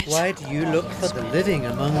Why do you look for the living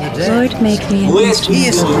among the dead? Lord, make me an He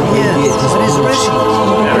isn't here, but is risen.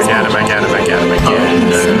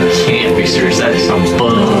 Can't be serious. That is some bullshit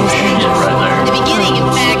right there. The beginning, in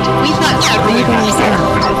fact, we thought that really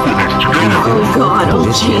Oh God, oh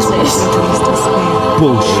Jesus.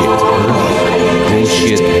 Bullshit.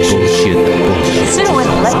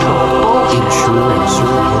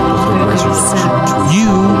 You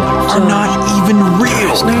are not even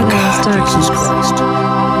real. Jesus Christ.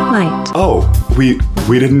 Light. Oh, we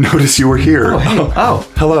didn't notice you were here. Oh, hey. Oh.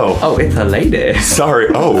 Hello. Oh, it's a lady. Sorry.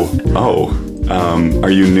 Are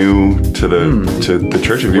you new to the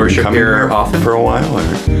church? Have you been coming here often? for a while?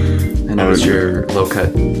 I noticed your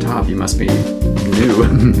low-cut top. You must be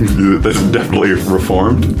new. This is definitely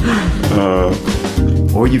reformed.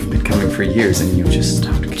 Or you've been coming for years and you've just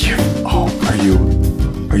stopped.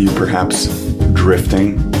 Are you perhaps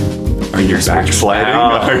drifting? Are you backsliding?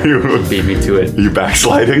 Are you beat me to it? Are you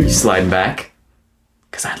backsliding? You sliding back?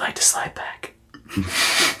 Because I'd like to slide back.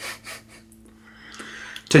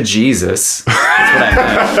 To Jesus.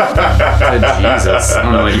 That's what I meant. To Jesus. I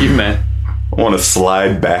don't know what you meant. I want to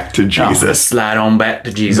slide back to Jesus. Slide on back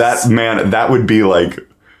to Jesus. That would be like,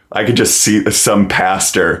 I could just see some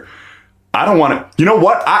pastor. I don't want to. You know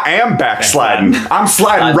what? I am backsliding. I'm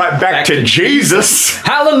sliding right back to Jesus.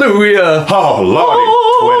 Hallelujah. Oh, Lordy.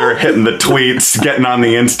 Twitter, hitting the tweets, getting on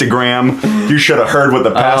the Instagram. You should have heard what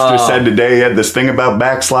the pastor said today. He had this thing about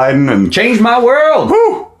backsliding and changed my world.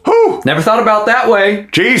 Whoo. Never thought about that way.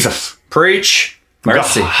 Jesus. Preach.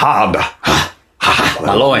 Mercy. God.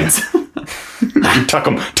 My loins. Tuck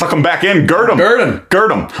them back in. Gird them.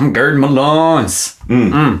 I'm girding my loins.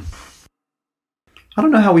 I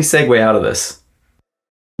don't know how we segue out of this.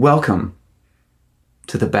 Welcome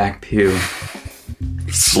to the back pew.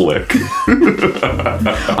 Slick.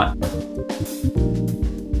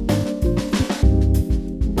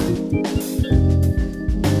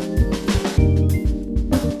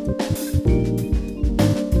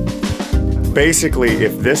 Basically,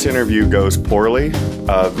 if this interview goes poorly,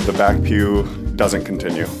 the back pew doesn't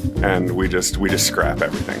continue, and we just scrap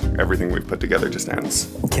everything. Everything we've put together just ends.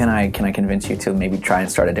 Can I convince you to maybe try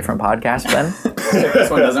and start a different podcast then? If this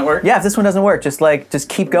one doesn't work? Yeah, if this one doesn't work, just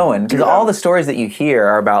keep going. Because all the stories that you hear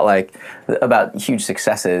are about huge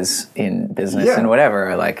successes in business and whatever.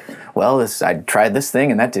 Are like, well, I tried this thing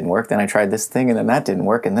and that didn't work. Then I tried this thing and then that didn't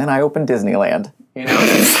work. And then I opened Disneyland. You know?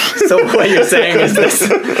 So what you're saying is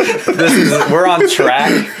we're on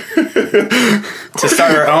track to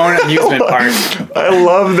start our own amusement park. I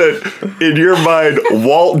love that in your mind,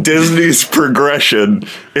 Walt Disney's progression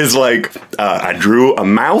is like, I drew a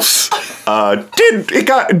mouse,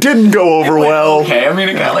 didn't go over well. Okay, I mean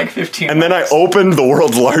it got like 15. And then I opened the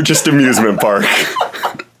world's largest amusement park.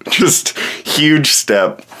 Just huge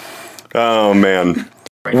step. Oh man.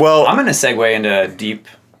 Well, I'm gonna segue into deep.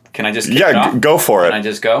 Can I just kick it off? Go for it. Can I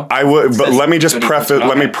just go? I would, but let me just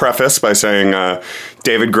preface by saying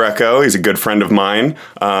David Greco, he's a good friend of mine.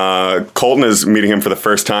 Colton is meeting him for the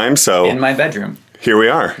first time, so in my bedroom. Here we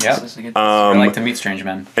are. Yep. I like to meet strange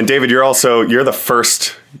men. And David, you're the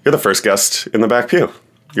first guest in the back pew.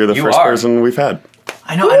 You're the first person we've had.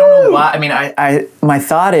 I know. I don't know why. I mean, my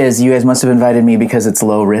thought is you guys must have invited me because it's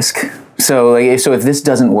low risk. So if this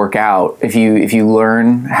doesn't work out, if you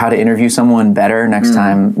learn how to interview someone better next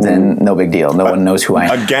time, then no big deal. No one knows who I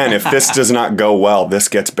am. Again, if this does not go well, this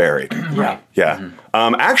gets buried. Right. Yeah.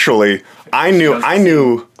 Mm-hmm. Actually, I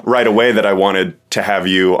knew right away that I wanted to have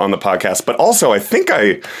you on the podcast, but also I think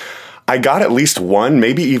I got at least one,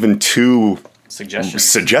 maybe even two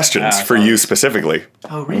suggestions for you specifically.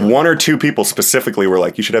 Oh, really? One or two people specifically were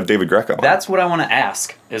like, you should have David Greco on. That's what I want to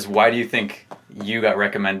ask, is why do you think you got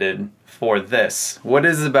recommended for this? What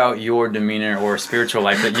is it about your demeanor or spiritual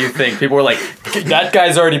life that you think people were like, that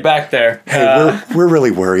guy's already back there? Hey, we're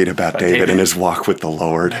really worried about David and his walk with the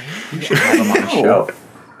Lord. You should have him on the show.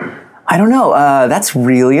 I don't know. That's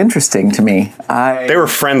really interesting to me. They were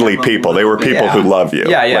friendly people. They were people who love you.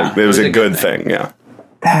 Yeah. Like, it was a good thing. Yeah.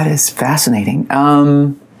 That is fascinating.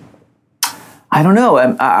 I don't know.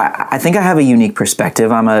 I think I have a unique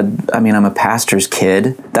perspective. I'm a pastor's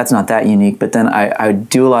kid. That's not that unique. But then I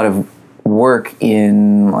do a lot of work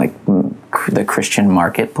in like the Christian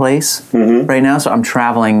marketplace right now. So I'm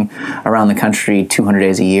traveling around the country 200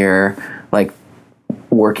 days a year, like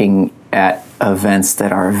working at events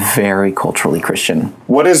that are very culturally Christian.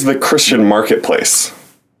 What is the Christian marketplace?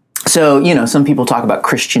 So, some people talk about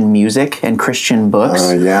Christian music and Christian books.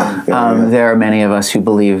 There are many of us who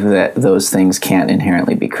believe that those things can't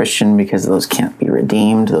inherently be Christian because those can't be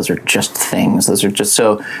redeemed. Those are just things. Those are just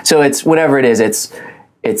so it's whatever it is.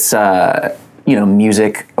 It's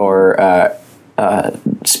music or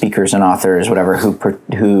speakers and authors, whatever,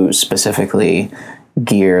 who specifically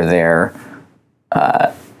gear their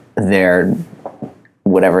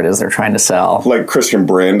whatever it is they're trying to sell. Like Christian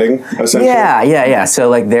branding, essentially? Yeah. So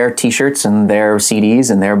like their t-shirts and their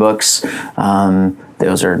CDs and their books,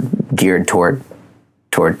 those are geared toward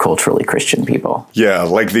culturally Christian people. Yeah,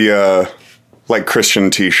 like the like Christian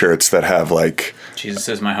t-shirts that have like Jesus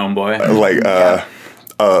is my homeboy. Like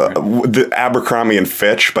the Abercrombie and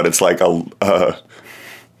Fitch, but it's like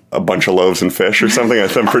a bunch of loaves and fish or something.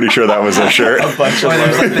 I'm pretty sure that was a shirt. A bunch of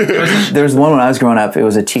loaves. There was one when I was growing up. It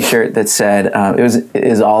was a T-shirt that said it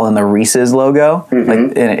is all in the Reese's logo.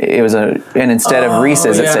 Like and instead of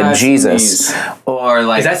Reese's, it said Jesus. Or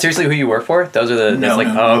like, is that seriously who you work for? Those are the No,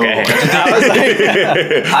 okay.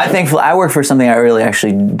 I work for something I really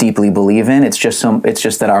actually deeply believe in. It's just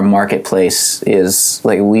that our marketplace is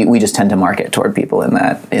like we just tend to market toward people in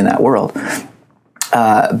that world.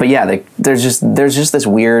 But yeah, there's just this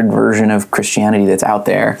weird version of Christianity that's out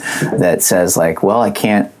there that says like, well, I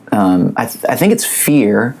can't. I think it's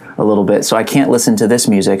fear a little bit, so I can't listen to this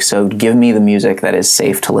music. So give me the music that is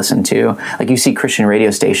safe to listen to. Like you see Christian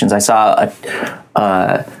radio stations. I saw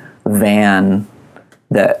a van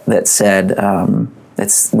that said.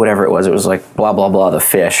 It's whatever it was. It was like blah blah blah the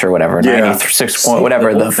fish or whatever. 96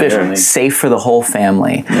 whatever the fish family. Safe for the whole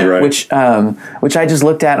family. Right. Which I just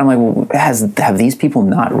looked at and I'm like, have these people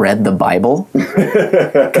not read the Bible?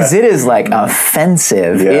 Because it is like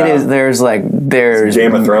offensive. Yeah. It is. There's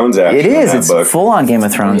Game of Thrones. Actually, it is. It's full on Game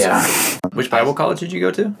of Thrones. Yeah. Which Bible college did you go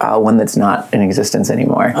to? One that's not in existence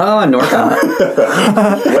anymore. Oh, Northam.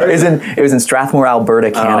 It was in Strathmore, Alberta,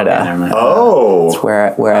 Canada. Oh, That's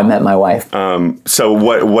where I met my wife. So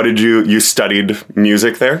what did you studied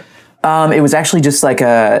music there? It was actually just like here's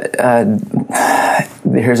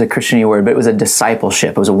a Christian-y word, but it was a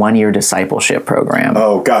discipleship. It was a 1-year discipleship program.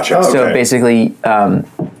 Oh, gotcha. Okay. So basically,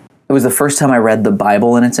 it was the first time I read the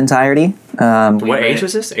Bible in its entirety. What age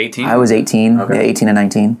was this? 18? I was 18. Okay. Yeah, 18 and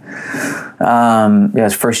 19. It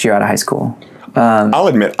was first year out of high school. I'll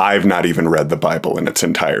admit I've not even read the Bible in its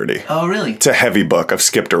entirety. Oh, really? It's a heavy book. I've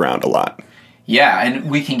skipped around a lot. Yeah, and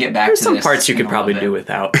we can get back There's to some this parts you in could a probably little do bit.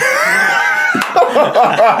 without.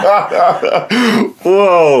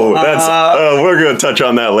 Whoa, that's we're going to touch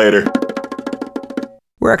on that later.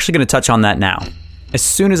 We're actually going to touch on that now. As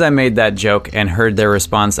soon as I made that joke and heard their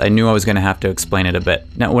response, I knew I was going to have to explain it a bit.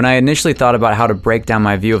 Now, when I initially thought about how to break down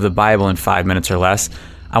my view of the Bible in 5 minutes or less,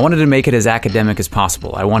 I wanted to make it as academic as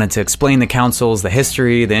possible. I wanted to explain the councils, the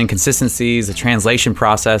history, the inconsistencies, the translation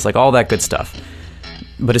process, like all that good stuff.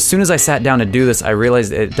 But as soon as I sat down to do this, I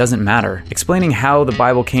realized it doesn't matter. Explaining how the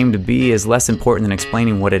Bible came to be is less important than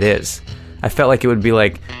explaining what it is. I felt like it would be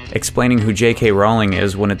like explaining who J.K. Rowling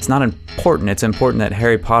is when it's not important. It's important that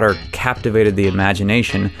Harry Potter captivated the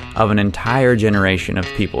imagination of an entire generation of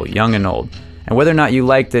people, young and old. And whether or not you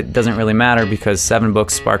liked it doesn't really matter because 7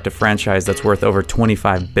 books sparked a franchise that's worth over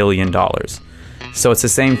 $25 billion. So it's the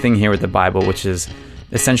same thing here with the Bible, which is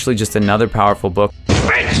essentially just another powerful book.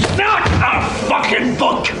 It's not a fucking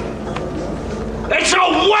book! It's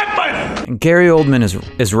a weapon! Gary Oldman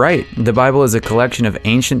is right. The Bible is a collection of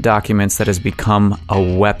ancient documents that has become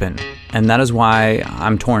a weapon. And that is why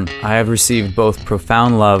I'm torn. I have received both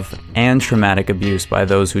profound love and traumatic abuse by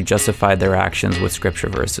those who justified their actions with scripture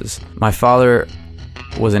verses. My father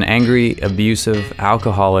was an angry, abusive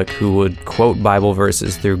alcoholic who would quote Bible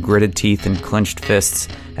verses through gritted teeth and clenched fists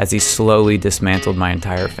as he slowly dismantled my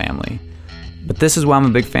entire family. But this is why I'm a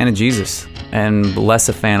big fan of Jesus and less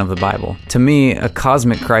a fan of the Bible. To me, a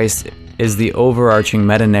cosmic Christ is the overarching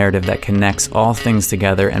meta-narrative that connects all things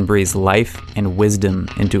together and breathes life and wisdom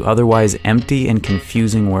into otherwise empty and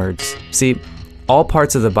confusing words. See, all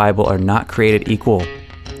parts of the Bible are not created equal.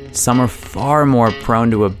 Some are far more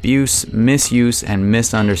prone to abuse, misuse, and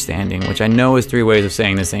misunderstanding, which I know is 3 ways of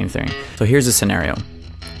saying the same thing. So here's a scenario.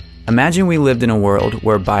 Imagine we lived in a world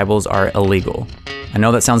where Bibles are illegal. I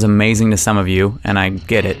know that sounds amazing to some of you, and I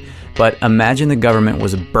get it, but imagine the government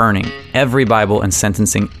was burning every Bible and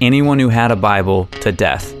sentencing anyone who had a Bible to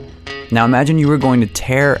death. Now imagine you were going to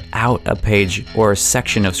tear out a page or a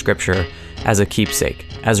section of Scripture as a keepsake,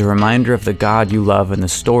 as a reminder of the God you love and the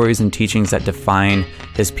stories and teachings that define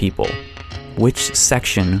His people. Which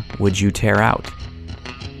section would you tear out?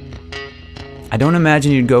 I don't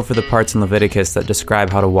imagine you'd go for the parts in Leviticus that describe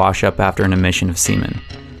how to wash up after an emission of semen.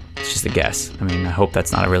 It's just a guess. I mean, I hope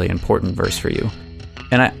that's not a really important verse for you.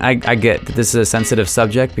 And I get that this is a sensitive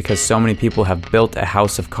subject because so many people have built a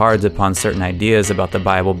house of cards upon certain ideas about the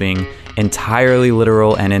Bible being entirely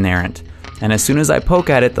literal and inerrant. And as soon as I poke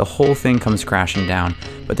at it, the whole thing comes crashing down.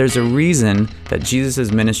 But there's a reason that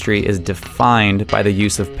Jesus' ministry is defined by the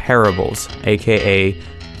use of parables, aka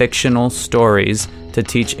fictional stories, to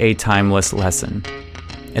teach a timeless lesson.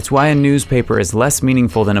 It's why a newspaper is less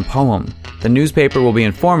meaningful than a poem. The newspaper will be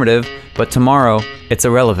informative, but tomorrow it's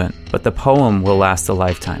irrelevant. But the poem will last a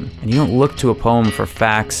lifetime. And you don't look to a poem for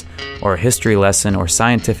facts or a history lesson or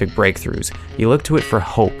scientific breakthroughs. You look to it for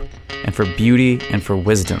hope and for beauty and for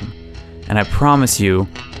wisdom. And I promise you,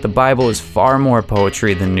 the Bible is far more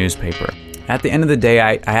poetry than newspaper. At the end of the day,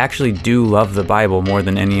 I actually do love the Bible more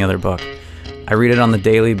than any other book. I read it on the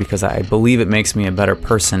daily because I believe it makes me a better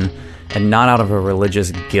person, and not out of a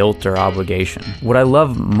religious guilt or obligation. What I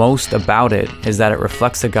love most about it is that it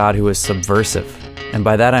reflects a God who is subversive. And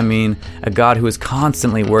by that I mean a God who is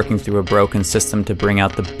constantly working through a broken system to bring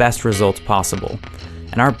out the best results possible.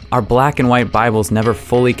 And our black and white Bibles never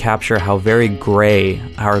fully capture how very gray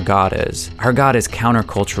our God is. Our God is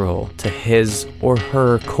countercultural to his or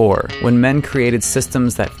her core. When men created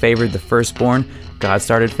systems that favored the firstborn, God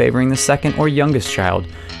started favoring the second or youngest child.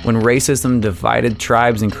 When racism divided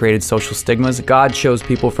tribes and created social stigmas, God chose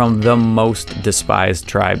people from the most despised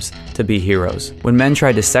tribes to be heroes. When men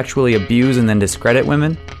tried to sexually abuse and then discredit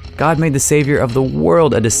women, God made the Savior of the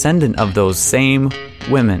world a descendant of those same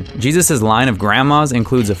women. Jesus' line of grandmas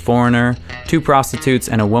includes a foreigner, 2 prostitutes,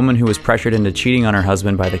 and a woman who was pressured into cheating on her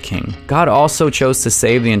husband by the king. God also chose to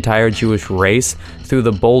save the entire Jewish race through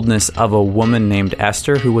the boldness of a woman named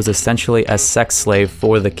Esther, who was essentially a sex slave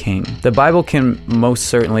for the king. The Bible can most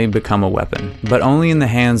certainly become a weapon, but only in the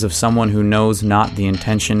hands of someone who knows not the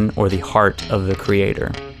intention or the heart of the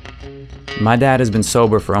Creator. My dad has been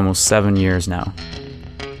sober for almost 7 years now.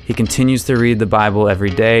 He continues to read the Bible every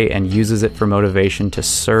day and uses it for motivation to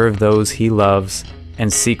serve those he loves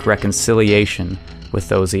and seek reconciliation with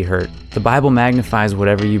those he hurt. The Bible magnifies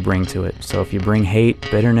whatever you bring to it. So if you bring hate,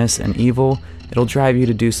 bitterness, and evil, it'll drive you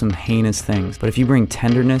to do some heinous things. But if you bring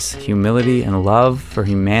tenderness, humility, and love for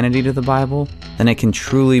humanity to the Bible, then it can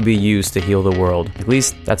truly be used to heal the world. At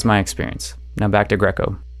least that's my experience. Now back to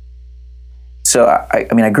Greco. So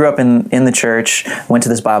I grew up in the church, went to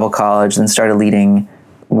this Bible college, then started leading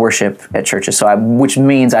worship at churches. Which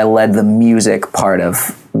means I led the music part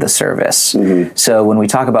of the service. Mm-hmm. So when we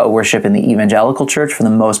talk about worship in the evangelical church, for the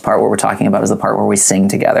most part, what we're talking about is the part where we sing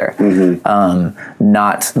together,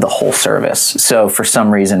 not the whole service. So for some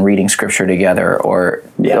reason, reading scripture together, or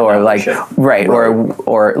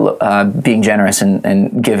being generous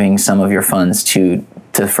and giving some of your funds to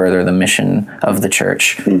further the mission of the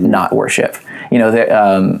church, not worship.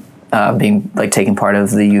 Being like taking part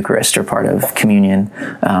of the Eucharist or part of communion,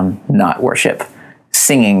 not worship.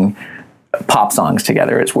 Singing pop songs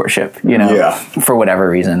together is worship, for whatever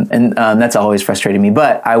reason. And that's always frustrated me.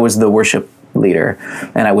 But I was the worship leader,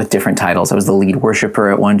 and with different titles. I was the lead worshiper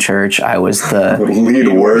at one church. I was the lead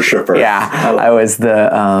worshiper. Yeah, I was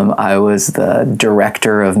the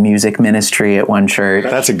director of music ministry at one church.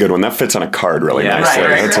 That's a good one. That fits on a card really nicely.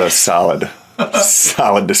 Right. That's a solid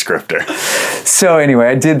descriptor. So anyway,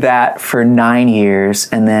 I did that for 9 years,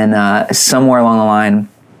 and then somewhere along the line,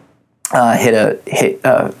 hit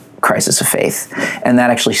a crisis of faith, and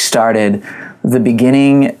that actually started the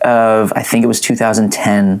beginning of, I think it was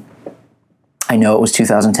 2010. I know it was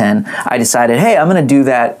 2010. I decided, hey, I'm going to do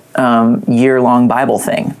that year-long Bible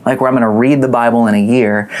thing, like where I'm going to read the Bible in a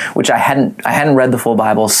year, which I hadn't read the full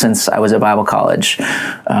Bible since I was at Bible college,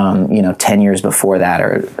 10 years before that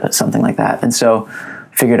or something like that. And so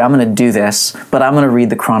I figured I'm going to do this, but I'm going to read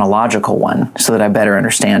the chronological one so that I better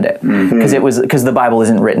understand it. Because the Bible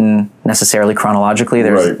isn't written necessarily chronologically.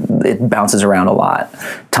 It bounces around a lot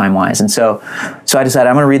time-wise. And so I decided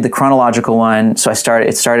I'm going to read the chronological one. So it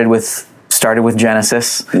started with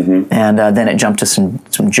Genesis, and then it jumped to some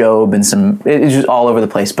Job and it was just all over the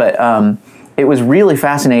place. But it was really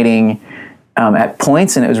fascinating at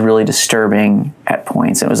points, and it was really disturbing at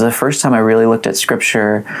points. It was the first time I really looked at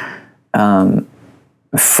Scripture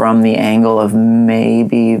from the angle of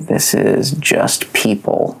maybe this is just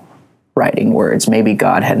people writing words. Maybe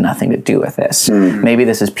God had nothing to do with this. Maybe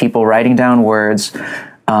this is people writing down words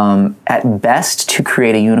at best to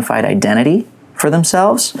create a unified identity for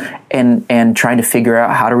themselves, and trying to figure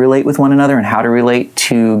out how to relate with one another and how to relate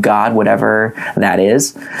to God, whatever that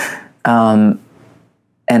is. And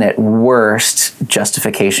at worst,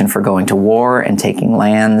 justification for going to war and taking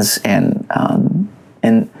lands and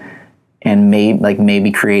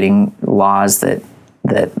maybe creating laws that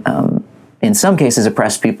in some cases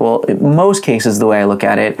oppress people. In most cases, the way I look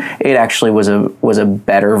at it, it actually was a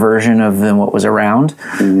better version than what was around,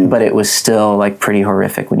 but it was still like pretty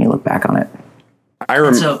horrific when you look back on it.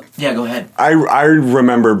 Go ahead. I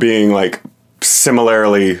remember being like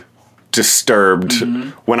similarly disturbed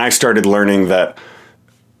when I started learning that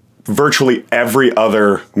virtually every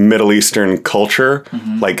other Middle Eastern culture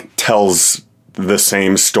like tells the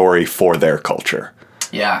same story for their culture.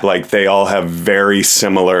 Yeah. Like they all have very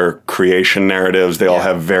similar creation narratives. They all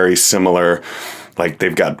have very similar, like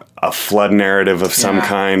they've got a flood narrative of some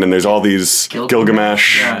kind, and there's all these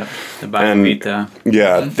Gilgamesh. The Bhagavad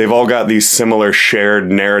Gita. They've all got these similar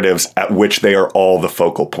shared narratives at which they are all the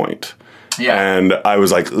focal point. Yeah. And I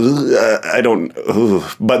was like,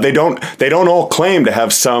 but they don't all claim to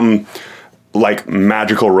have some like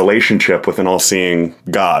magical relationship with an all-seeing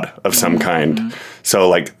God of some kind. So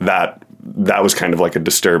like that was kind of like a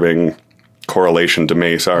disturbing correlation to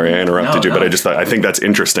me. Sorry, I interrupted you, but I think that's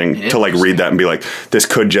interesting to like read that and be like, this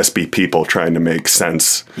could just be people trying to make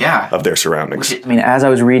sense of their surroundings. I mean, as I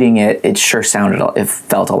was reading it, it sure it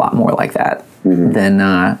felt a lot more like that than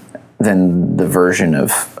the version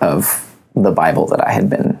of the Bible that I had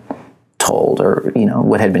been told, or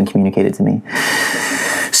what had been communicated to me.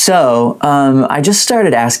 So I just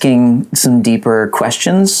started asking some deeper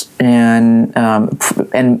questions, and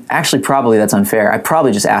actually probably that's unfair. I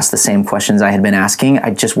probably just asked the same questions I had been asking.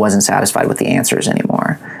 I just wasn't satisfied with the answers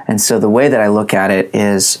anymore. And so the way that I look at it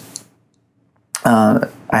is I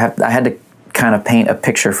had to kind of paint a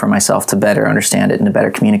picture for myself to better understand it and to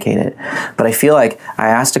better communicate it. But I feel like I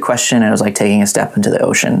asked a question and it was like taking a step into the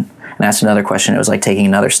ocean. And asked another question, it was like taking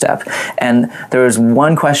another step. And there was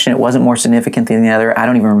one question, it wasn't more significant than the other. I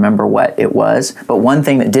don't even remember what it was, but one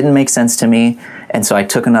thing that didn't make sense to me. And so I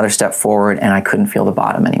took another step forward and I couldn't feel the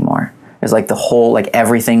bottom anymore. It was like the whole, like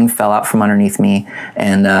everything fell out from underneath me,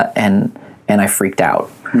 and I freaked out.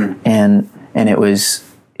 And it was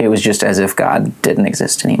just as if God didn't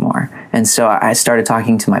exist anymore. And so I started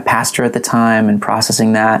talking to my pastor at the time and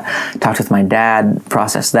processing that, talked with my dad,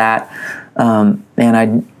 processed that.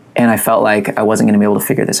 And I felt like I wasn't going to be able to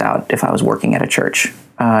figure this out if I was working at a church.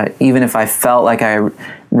 Even if I felt like I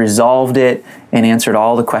resolved it and answered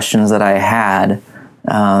all the questions that I had,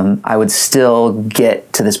 I would still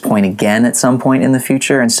get to this point again at some point in the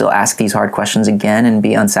future and still ask these hard questions again and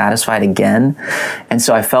be unsatisfied again. And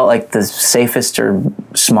so I felt like the safest or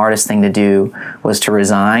smartest thing to do was to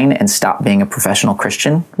resign and stop being a professional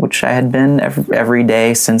Christian, which I had been every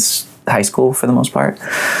day since high school for the most part.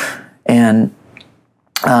 And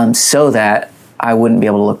so that I wouldn't be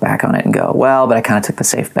able to look back on it and go, well, but I kind of took the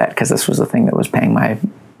safe bet because this was the thing that was paying my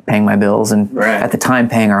bills, and at the time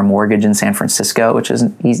paying our mortgage in San Francisco, which is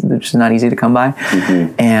not easy to come by.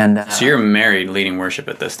 And so you're married, leading worship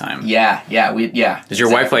at this time. Yeah. Is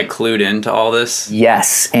your wife like clued into all this?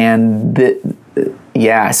 Yes, and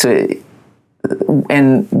So,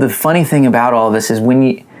 and the funny thing about all of this is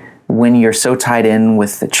when you're so tied in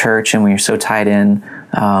with the church and when you're so tied in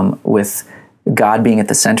with God being at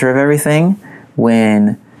the center of everything,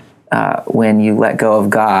 when you let go of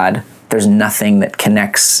God, there's nothing that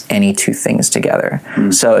connects any two things together.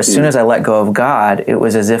 So as soon as I let go of God, it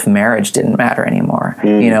was as if marriage didn't matter anymore.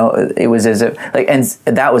 It was as if and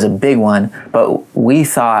that was a big one, but we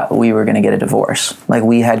thought we were going to get a divorce. Like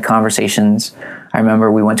we had conversations. I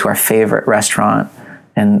remember we went to our favorite restaurant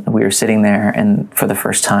and we were sitting there, and for the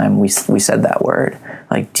first time we said that word.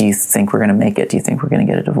 Like, do you think we're going to make it? Do you think we're going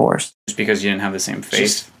to get a divorce? Just because you didn't have the same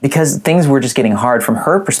faith? Because things were just getting hard from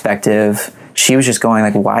her perspective. She was just going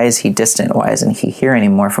like, why is he distant? Why isn't he here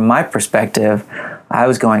anymore? From my perspective, I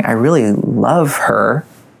was going, I really love her,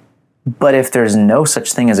 but if there's no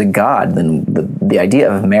such thing as a God, then the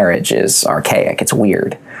idea of marriage is archaic. It's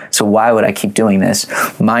weird. So why would I keep doing this?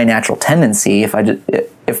 My natural tendency, if I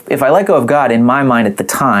let go of God, in my mind at the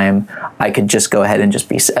time, I could just go ahead and just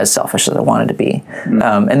be as selfish as I wanted to be.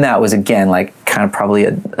 And that was, again, like kind of probably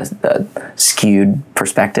a skewed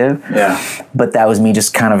perspective. Yeah. But that was me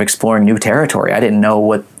just kind of exploring new territory. I didn't know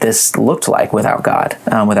what this looked like without God,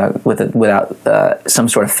 without some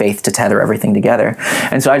sort of faith to tether everything together.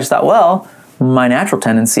 And so I just thought, well, my natural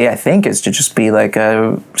tendency, I think, is to just be like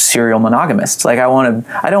a serial monogamist. Like I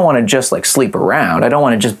don't want to just like sleep around. I don't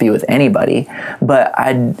want to just be with anybody, but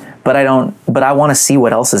I want to see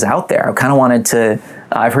what else is out there. I kind of wanted to,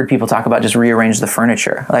 I've heard people talk about just rearrange the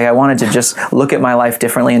furniture. Like I wanted to just look at my life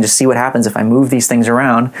differently and just see what happens if I move these things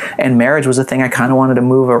around. And marriage was a thing I kind of wanted to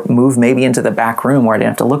move maybe into the back room where I didn't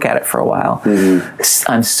have to look at it for a while.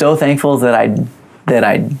 I'm so thankful that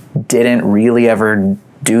I didn't really ever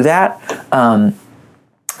do that,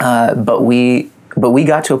 but we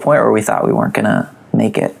got to a point where we thought we weren't gonna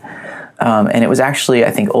make it, and it was actually,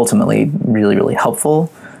 I think, ultimately really, really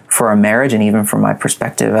helpful for our marriage and even from my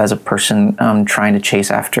perspective as a person trying to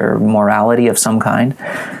chase after morality of some kind.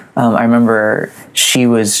 I remember she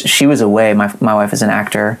was away. My wife is an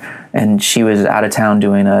actor, and she was out of town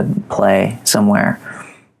doing a play somewhere.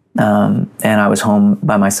 And I was home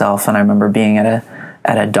by myself, and I remember being at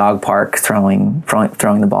a dog park throwing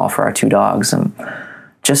the ball for our 2 dogs, and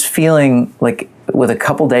just feeling like, with a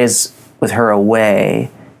couple days with her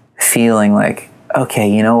away, feeling like, okay,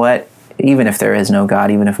 you know what? Even if there is no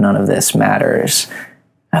God, even if none of this matters,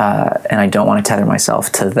 and I don't want to tether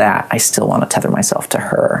myself to that, I still want to tether myself to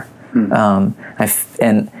her.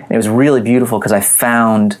 And it was really beautiful because I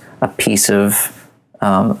found a piece of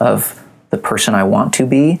the person I want to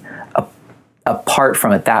be, apart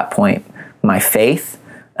from, at that point, my faith.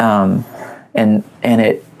 And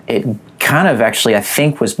it kind of actually, I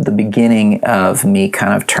think, was the beginning of me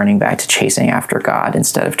kind of turning back to chasing after God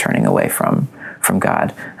instead of turning away from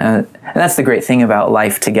God. And that's the great thing about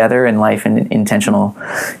life together and life in intentional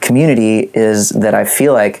community, is that I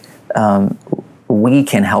feel like we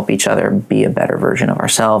can help each other be a better version of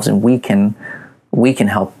ourselves, and we can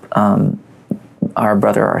help our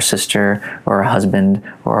brother or our sister or our husband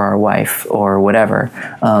or our wife or whatever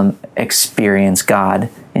experience God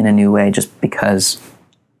in a new way, just because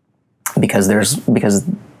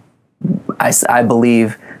I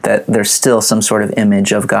believe that there's still some sort of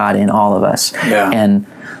image of God in all of us. Yeah. And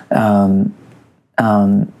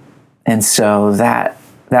so that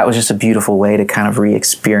was just a beautiful way to kind of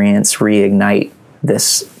reignite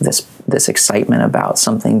this excitement about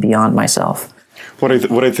something beyond myself. What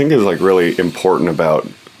I think is like really important about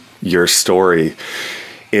your story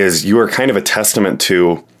is you are kind of a testament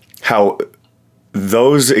to how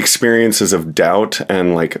those experiences of doubt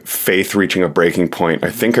and like faith reaching a breaking point,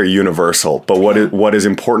 I think, are universal. But what is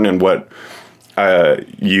important and what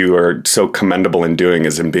you are so commendable in doing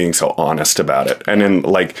is in being so honest about it. And in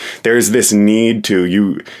like, there's this need to,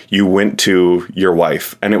 you went to your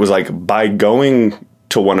wife, and it was like, by going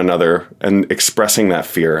to one another and expressing that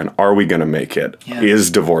fear, and are we going to make it? Yeah.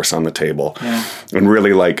 Is divorce on the table? Yeah. And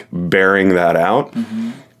really like bearing that out.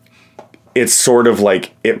 Mm-hmm. It's sort of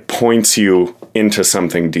like, it points you into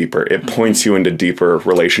something deeper. It points you into deeper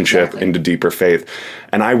relationship, into deeper faith.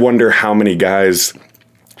 And I wonder how many guys,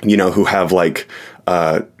 who have like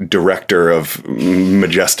director of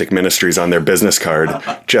Majestic Ministries on their business card,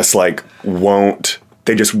 just like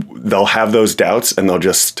they'll have those doubts and they'll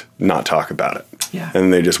just not talk about it. Yeah.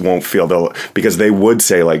 And they just won't feel because they would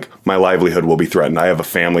say like, my livelihood will be threatened. I have a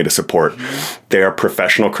family to support. Mm-hmm. They are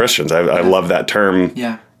professional Christians. I love that term.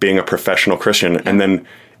 Yeah. Being a professional Christian, and then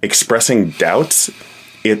expressing doubts.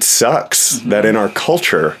 It sucks that in our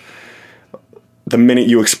culture, the minute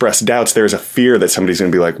you express doubts, there's a fear that somebody's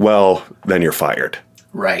going to be like, well, then you're fired.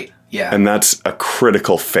 Right. Yeah. And that's a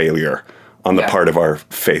critical failure on the part of our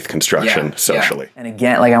faith construction socially. And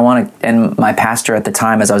again, like and my pastor at the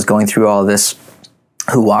time, as I was going through all this,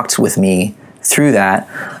 who walked with me through that,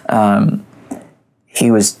 he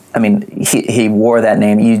wore that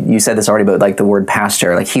name. You said this already, but like the word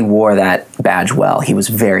pastor, like he wore that badge well. He was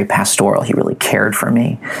very pastoral. He really cared for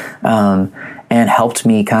me, and helped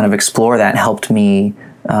me kind of explore that. Helped me.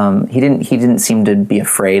 He didn't seem to be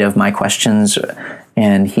afraid of my questions,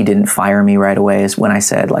 and he didn't fire me right away when I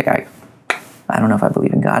said like I don't know if I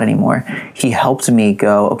believe in God anymore. He helped me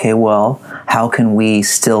go, okay, well, how can we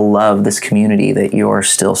still love this community that you're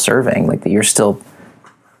still serving, like that you're still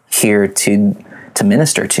here to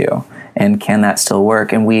minister to, and can that still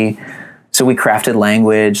work? And we crafted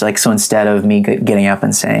language, like, so instead of me getting up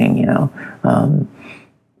and saying, where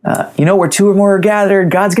 2 or more are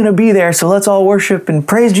gathered, God's going to be there, so let's all worship and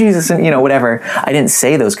praise Jesus, and whatever. I didn't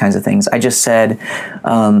say those kinds of things. I just said,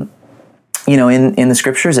 in the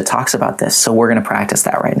scriptures it talks about this, so we're going to practice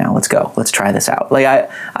that right now. Let's go. Let's try this out.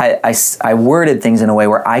 Like I worded things in a way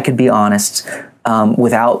where I could be honest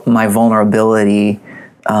without my vulnerability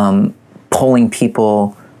pulling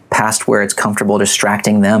people past where it's comfortable,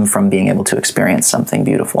 distracting them from being able to experience something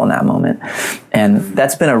beautiful in that moment. And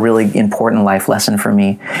that's been a really important life lesson for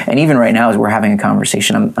me. And even right now, as we're having a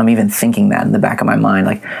conversation, I'm even thinking that in the back of my mind,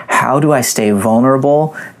 like, how do I stay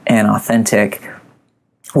vulnerable and authentic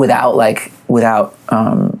without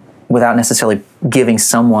necessarily giving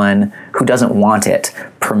someone who doesn't want it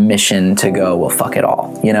permission to go, well, fuck it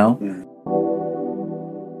all,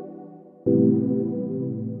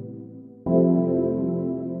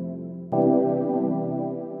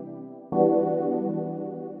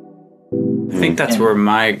 I think that's where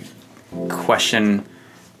my question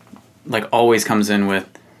like always comes in with,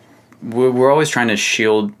 we're always trying to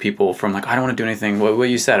shield people from like, I don't want to do anything. What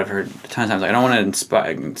you said, I've heard a ton of times, like, I don't want to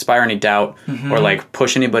inspire any doubt or like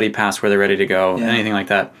push anybody past where they're ready to go, anything like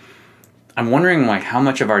that. I'm wondering like how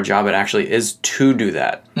much of our job it actually is to do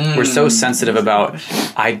that. We're so sensitive about,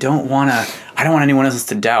 I don't want I don't want anyone else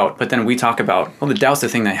to doubt. But then we talk about, well, the doubt's the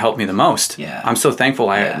thing that helped me the most. Yeah. I'm so thankful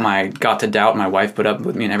I got to doubt. My wife put up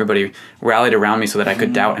with me and everybody rallied around me so that I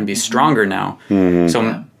could doubt and be stronger now.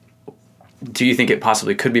 So do you think it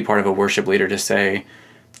possibly could be part of a worship leader to say,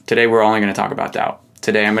 today we're only going to talk about doubt.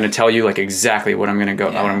 Today I'm going to tell you like exactly what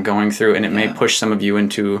what I'm going through, and it may push some of you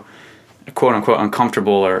into a quote unquote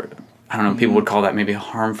uncomfortable, or I don't know, people would call that maybe a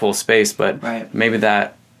harmful space, but maybe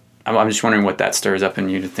that, I'm just wondering what that stirs up in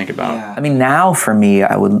you to think about. I mean, now for me,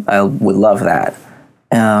 I would love that.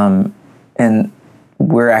 And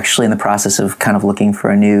we're actually in the process of kind of looking for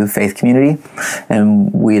a new faith community,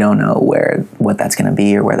 and we don't know what that's going to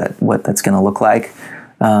be or what that's going to look like.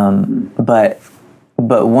 But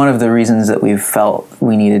one of the reasons that we felt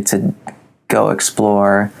we needed to go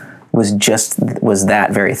explore was that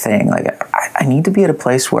very thing. Like, I need to be at a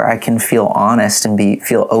place where I can feel honest and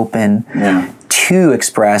feel open to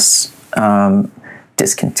express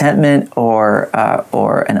discontentment or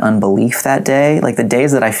an unbelief that day. Like the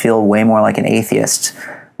days that I feel way more like an atheist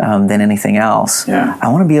than anything else. Yeah. I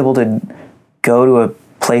want to be able to go to a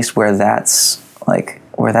place where that's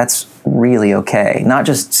really okay. Not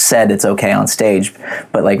just said it's okay on stage,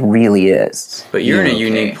 but like really is. But you're in a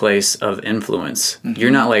unique place of influence.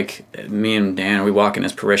 You're not like me and Dan, we walk in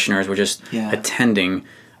as parishioners, we're just attending.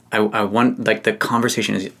 I want, like, the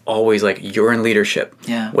conversation is always like, you're in leadership.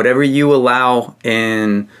 Yeah. Whatever you allow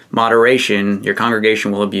in moderation, your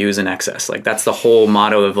congregation will abuse in excess. Like, that's the whole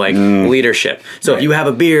motto of like leadership. So if you have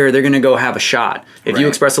a beer, they're going to go have a shot. If you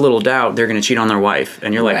express a little doubt, they're going to cheat on their wife.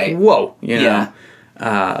 And you're like, whoa, you know?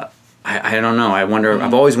 I don't know. I wonder,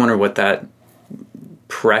 I've always wondered what that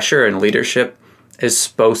pressure and leadership is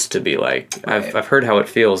supposed to be like. I've heard how it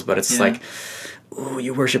feels, but it's like, ooh,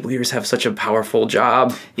 you worship leaders have such a powerful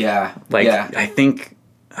job. Yeah. Like, I think,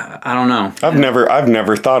 I don't know. I've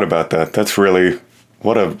never thought about that. That's really,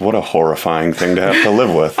 what a horrifying thing to have to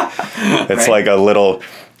live with. It's like a little,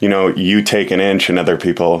 you take an inch and other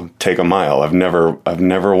people take a mile. I've never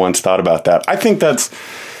once thought about that. I think that's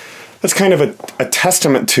kind of a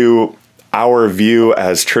testament to our view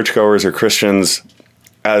as churchgoers or Christians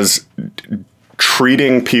as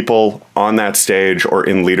treating people on that stage or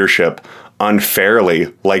in leadership unfairly,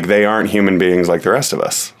 like they aren't human beings like the rest of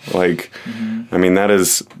us. Like, I mean,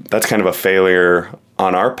 that's kind of a failure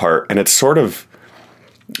on our part. And that's sort of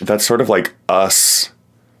like us.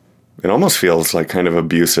 It almost feels like kind of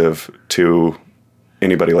abusive to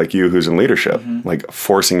anybody like you who's in leadership, like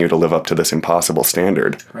forcing you to live up to this impossible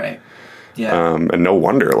standard. Right. Yeah. And no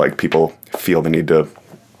wonder like people feel the need to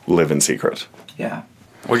live in secret. Yeah.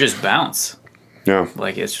 Or just bounce. Yeah.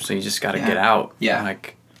 Like, it's just, you just got to get out. Yeah.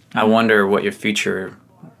 Like, I wonder what your future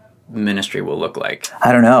ministry will look like.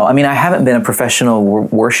 I don't know. I mean, I haven't been a professional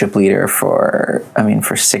worship leader for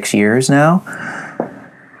 6 years now.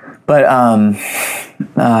 But I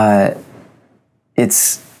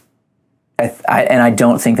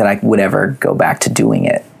don't think that I would ever go back to doing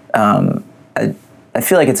it. I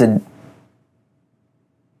feel like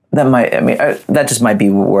that just might be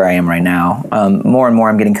where I am right now. More and more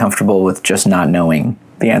I'm getting comfortable with just not knowing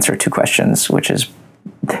the answer to questions, which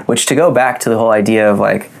to go back to the whole idea of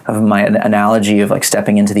my analogy of like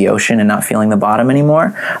stepping into the ocean and not feeling the bottom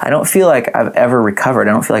anymore. I don't feel like I've ever recovered.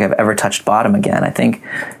 I don't feel like I've ever touched bottom again. I think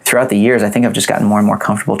throughout the years, I've just gotten more and more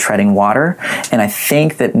comfortable treading water. And I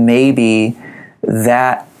think that maybe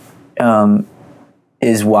that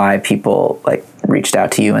is why people like reached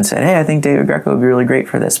out to you and said, hey, I think David Greco would be really great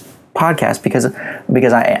for this podcast because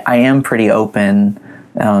I am pretty open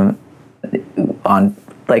on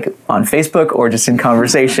Facebook or just in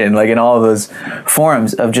conversation, like in all of those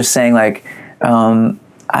forums of just saying like,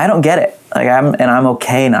 I don't get it. Like I'm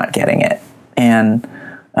okay not getting it. And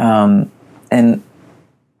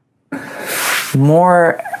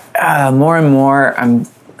more and more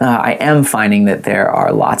I am finding that there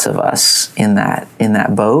are lots of us in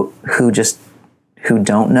that boat who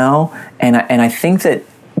don't know. And I think that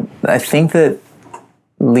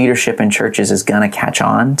leadership in churches is going to catch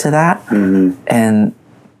on to that. And,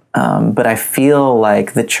 but I feel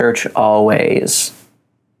like the church always,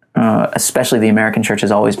 especially the American church,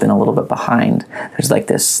 has always been a little bit behind. There's like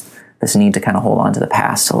this need to kind of hold on to the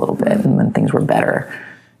past a little bit and when things were better.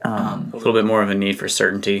 A little bit more of a need for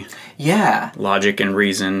certainty. Yeah. Logic and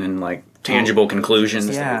reason and like tangible conclusions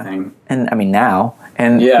and everything. And I mean now,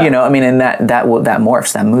 and and that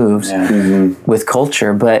morphs, that moves with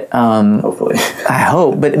culture, but hopefully. I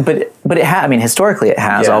hope, but it historically it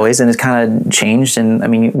has always, and it's kind of changed. And I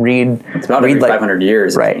mean, it's about every 500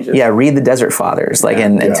 years, right? Yeah, read the Desert Fathers,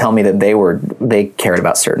 and tell me that they cared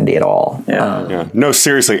about certainty at all. No,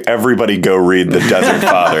 seriously, everybody go read the Desert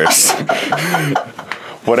Fathers.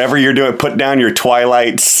 whatever you're doing, put down your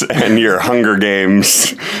Twilights and your Hunger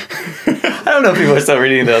Games. I don't know if people are still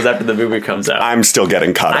reading those after the movie comes out. I'm still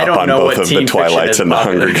getting caught I up don't on know both what of the teen fiction Twilights is and the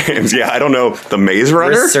popular. Hunger Games. Yeah, I don't know. The Maze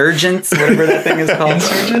Runner? Resurgence, whatever that thing is called.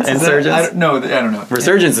 Insurgence? I don't know.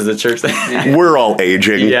 Resurgence is a church thing. We're all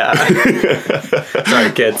aging. Yeah.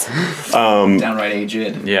 Sorry, kids. Downright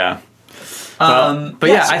aged. Yeah. But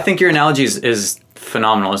yeah, I think your analogy is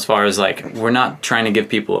phenomenal as far as like we're not trying to give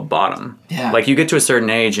people a bottom. Yeah. Like you get to a certain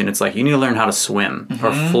age and it's like you need to learn how to swim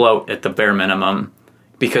or float at the bare minimum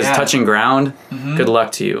because touching ground, good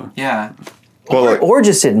luck to you. Yeah. Well, Or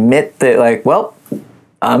just admit that, like, well,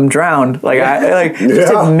 I'm drowned. Like,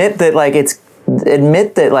 just admit that,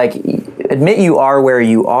 like, admit you are where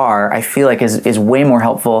you are, I feel like is way more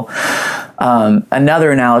helpful.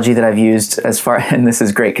 Another analogy that I've used and this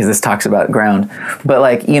is great because this talks about ground, but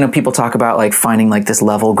like, you know, people talk about like finding like this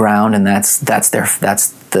level ground, and that's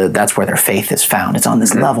where their faith is found. It's on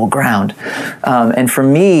this level ground. And for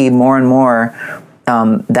me, more and more,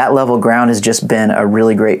 that level ground has just been a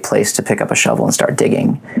really great place to pick up a shovel and start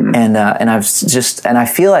digging. And I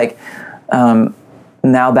feel like,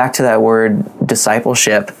 now back to that word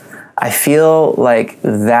discipleship, I feel like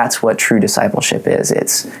that's what true discipleship is.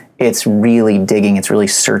 It's really digging. It's really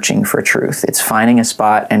searching for truth. It's finding a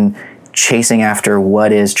spot and chasing after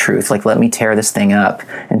what is truth. Like, let me tear this thing up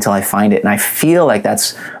until I find it. And I feel like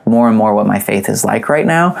that's more and more what my faith is like right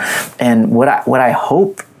now. And what I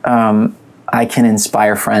hope I can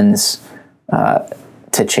inspire friends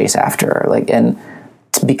to chase after. Like, and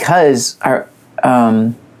because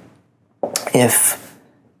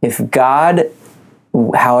if God,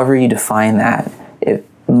 however you define that,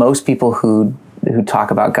 most people who talk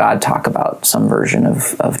about God talk about some version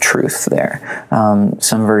of truth there,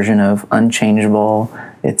 some version of unchangeable.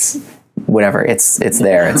 It's whatever. It's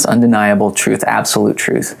there. It's undeniable truth, absolute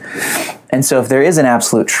truth. And so if there is an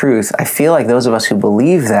absolute truth, I feel like those of us who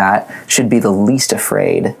believe that should be the least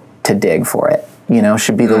afraid to dig for it. You know,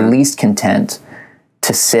 should be the least content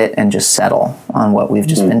to sit and just settle on what we've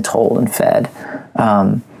just been told and fed.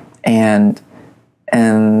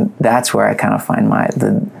 And that's where I kind of find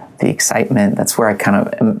the excitement. That's where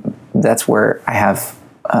I have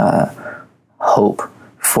hope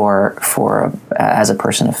for as a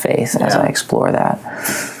person of faith as I explore that.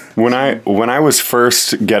 When I was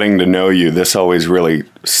first getting to know you, this always really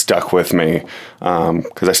stuck with me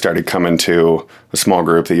because I started coming to a small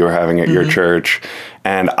group that you were having at your church,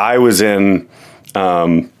 and I was in.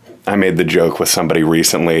 I made the joke with somebody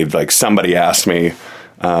recently. Like, somebody asked me,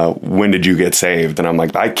 when did you get saved? And I'm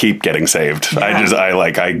like, I keep getting saved.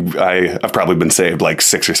 Yeah. I've probably been saved like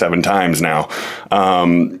 6 or 7 times now.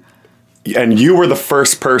 And you were the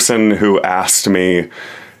first person who asked me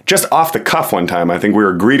just off the cuff one time. I think we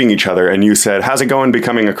were greeting each other and you said, how's it going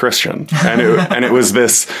becoming a Christian? And it was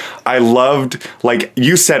this, I loved, like,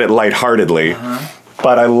 you said it lightheartedly,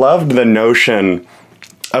 but I loved the notion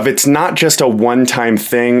of it's not just a one-time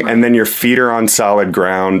thing and then your feet are on solid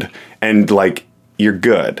ground and like you're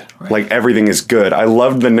good. Right. Like everything is good. I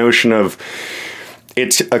loved the notion of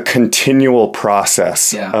it's a continual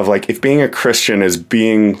process of like, if being a Christian is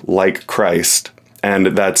being like Christ, and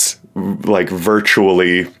that's like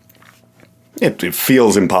virtually, it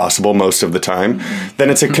feels impossible most of the time, then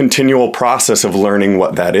it's a continual process of learning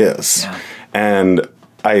what that is. Yeah. And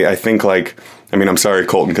I think like, I mean, I'm sorry,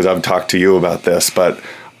 Colton, because I've talked to you about this, but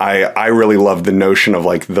I really love the notion of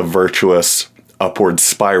like the virtuous upward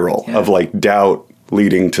spiral of like doubt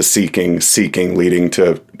leading to seeking leading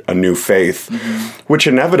to a new faith, which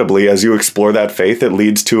inevitably, as you explore that faith, it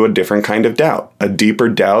leads to a different kind of doubt, a deeper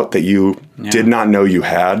doubt that you did not know you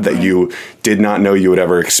had, that you did not know you would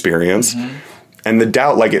ever experience. And the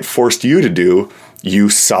doubt, like it forced you to do, you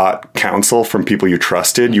sought counsel from people you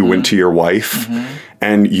trusted. You went to your wife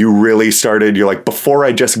and you really started, you're like, before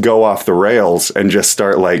I just go off the rails and just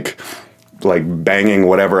start like banging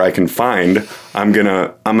whatever I can find, I'm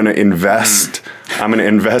gonna invest. I'm gonna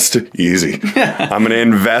invest easy. I'm gonna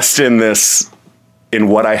invest in this, in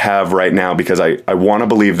what I have right now, because I want to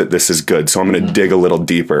believe that this is good. So I'm going to dig a little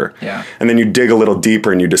deeper. Yeah. And then you dig a little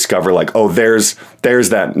deeper and you discover like, oh, there's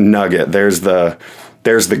that nugget. There's the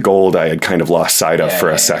gold I had kind of lost sight of for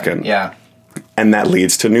a second. Yeah. And that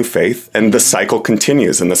leads to new faith, and the cycle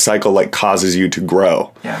continues, and the cycle like causes you to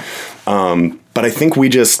grow. Yeah. But I think we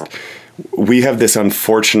have this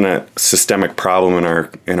unfortunate systemic problem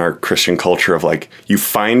in our Christian culture of like, you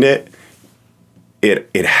find it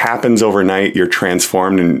happens overnight, you're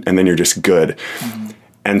transformed, and then you're just good.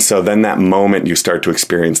 And so then that moment you start to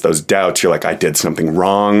experience those doubts, you're like, I did something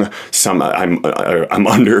wrong. I'm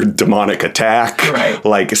under demonic attack. Right.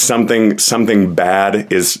 Like something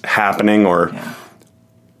bad is happening, or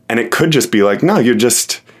And it could just be like, no, you're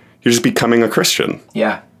just becoming a Christian.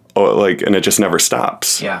 Yeah. Oh, and it just never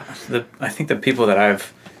stops. Yeah. I think the people that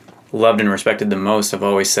I've loved and respected the most have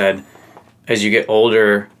always said, as you get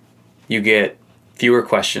older, you get fewer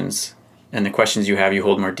questions, and the questions you have, you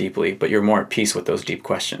hold more deeply, but you're more at peace with those deep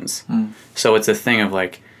questions. So it's a thing of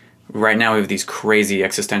like, right now we have these crazy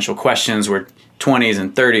existential questions. We're 20s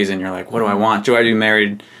and 30s, and you're like, what do I want? Do I be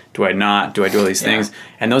married? Do I not? Do I do all these things?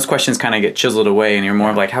 And those questions kind of get chiseled away, and you're more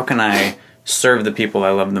of like, how can I serve the people I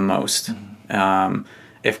love the most?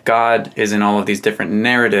 If God is in all of these different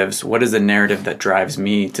narratives, what is the narrative that drives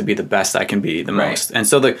me to be the best I can be the most? And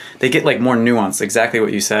so they get like more nuanced, exactly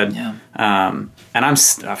what you said. Yeah. And I'm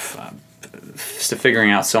still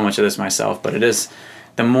figuring out so much of this myself, but it is,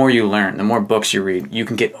 the more you learn, the more books you read, you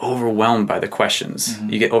can get overwhelmed by the questions.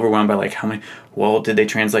 You get overwhelmed by like, did they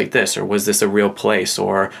translate this? Or was this a real place?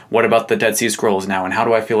 Or what about the Dead Sea Scrolls now? And how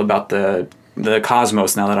do I feel about the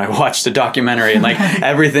cosmos now that I watched the documentary, and like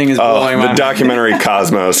everything is blowing my mind. The documentary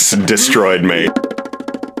Cosmos destroyed me.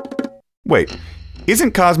 Wait,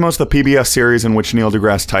 isn't Cosmos the PBS series in which Neil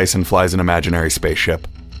deGrasse Tyson flies an imaginary spaceship?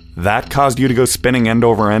 That caused you to go spinning end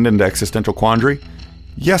over end into existential quandary?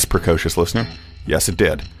 Yes, precocious listener. Yes, it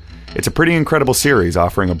did. It's a pretty incredible series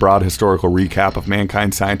offering a broad historical recap of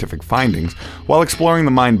mankind's scientific findings while exploring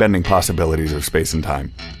the mind-bending possibilities of space and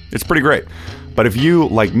time. It's pretty great. But if you,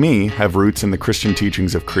 like me, have roots in the Christian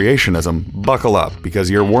teachings of creationism, buckle up, because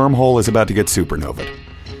your wormhole is about to get supernovaed.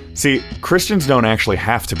 See, Christians don't actually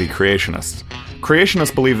have to be creationists.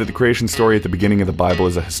 Creationists believe that the creation story at the beginning of the Bible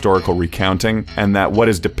is a historical recounting, and that what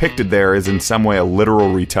is depicted there is in some way a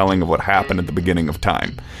literal retelling of what happened at the beginning of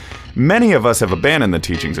time. Many of us have abandoned the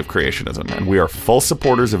teachings of creationism, and we are full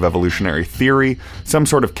supporters of evolutionary theory, some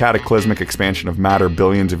sort of cataclysmic expansion of matter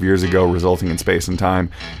billions of years ago resulting in space and time,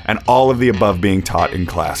 and all of the above being taught in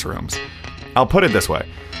classrooms. I'll put it this way.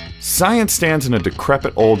 Science stands in a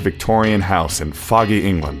decrepit old Victorian house in foggy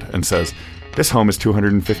England and says, this home is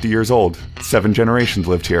 250 years old, 7 generations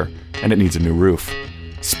lived here, and it needs a new roof.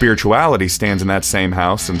 Spirituality stands in that same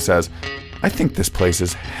house and says, I think this place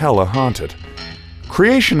is hella haunted.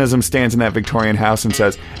 Creationism stands in that Victorian house and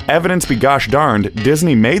says, evidence be gosh darned,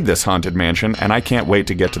 Disney made this haunted mansion, and I can't wait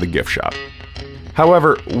to get to the gift shop.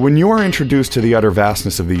 However, when you are introduced to the utter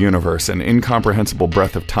vastness of the universe and incomprehensible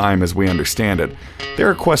breadth of time as we understand it, there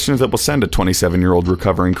are questions that will send a 27-year-old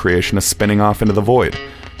recovering creationist spinning off into the void.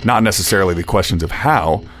 Not necessarily the questions of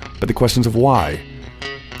how, but the questions of why.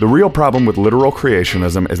 The real problem with literal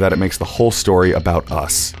creationism is that it makes the whole story about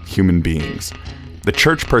us, human beings. The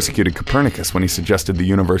church persecuted Copernicus when he suggested the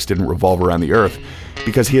universe didn't revolve around the earth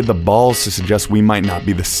because he had the balls to suggest we might not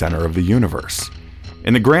be the center of the universe.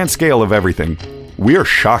 In the grand scale of everything, we are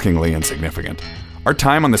shockingly insignificant. Our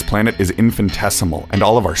time on this planet is infinitesimal, and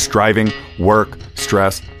all of our striving, work,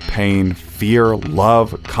 stress, pain, fear,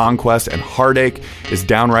 love, conquest, and heartache is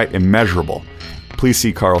downright immeasurable. Please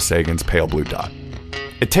see Carl Sagan's Pale Blue Dot.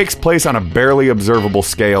 It takes place on a barely observable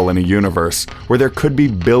scale in a universe where there could be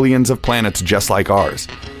billions of planets just like ours.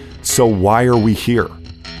 So why are we here?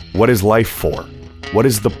 What is life for? What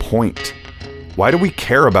is the point? Why do we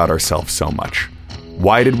care about ourselves so much?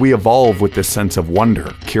 Why did we evolve with this sense of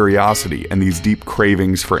wonder, curiosity, and these deep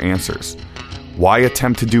cravings for answers? Why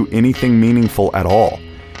attempt to do anything meaningful at all?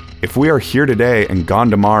 If we are here today and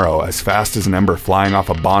gone tomorrow as fast as an ember flying off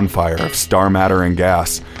a bonfire of star matter and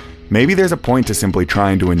gas, maybe there's a point to simply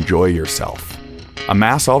trying to enjoy yourself.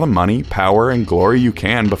 Amass all the money, power, and glory you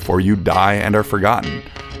can before you die and are forgotten.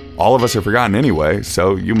 All of us are forgotten anyway,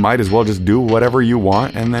 so you might as well just do whatever you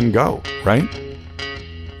want and then go, right?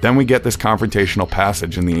 Then we get this confrontational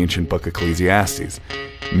passage in the ancient book Ecclesiastes.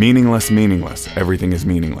 Meaningless, meaningless, everything is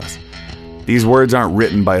meaningless. These words aren't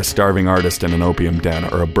written by a starving artist in an opium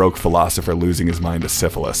den or a broke philosopher losing his mind to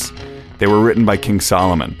syphilis. They were written by King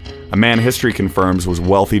Solomon, a man history confirms was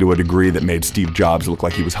wealthy to a degree that made Steve Jobs look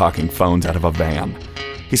like he was hawking phones out of a van.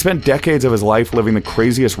 He spent decades of his life living the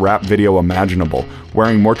craziest rap video imaginable,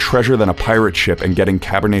 wearing more treasure than a pirate ship and getting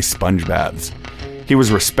Cabernet sponge baths. He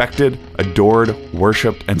was respected, adored,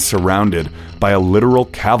 worshipped, and surrounded by a literal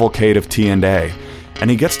cavalcade of T&A, and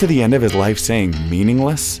he gets to the end of his life saying,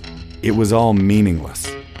 meaningless? It was all meaningless.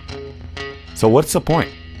 So what's the point?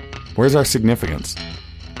 Where's our significance?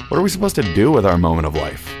 What are we supposed to do with our moment of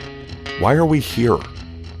life? Why are we here?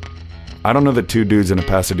 I don't know that 2 dudes in a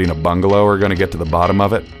Pasadena bungalow are going to get to the bottom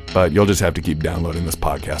of it, but you'll just have to keep downloading this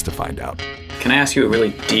podcast to find out. Can I ask you a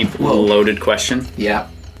really deep, loaded question? Yeah.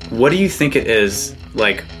 What do you think it is?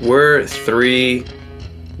 Like, we're 3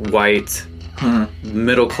 white,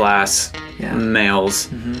 middle-class males.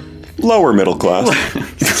 Lower middle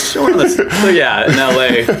class. So in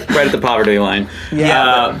LA, right at the poverty line.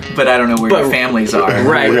 But I don't know where your families are.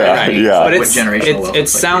 Right. But What generational wealth it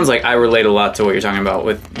looks like sounds like I relate a lot to what you're talking about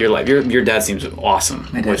with your life. Your dad seems awesome.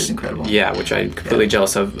 My dad is incredible. Yeah, which I'm completely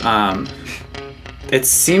jealous of. It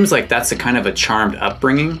seems like that's a kind of a charmed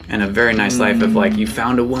upbringing and a very nice life of like you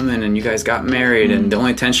found a woman and you guys got married and the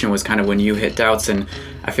only tension was kind of when you hit doubts. And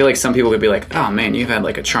I feel like some people could be like, oh man, you've had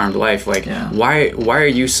like a charmed life. Like why are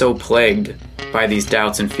you so plagued by these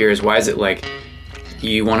doubts and fears? Why is it like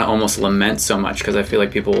you want to almost lament so much? Because I feel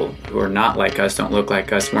like people who are not like us, don't look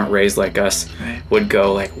like us, weren't raised like us, would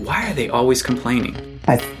go like, why are they always complaining?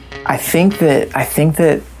 I think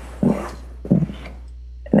that,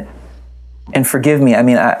 and forgive me, I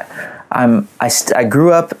mean, I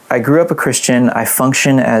grew up a Christian. I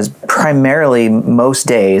function as primarily most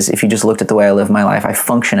days, if you just looked at the way I live my life, I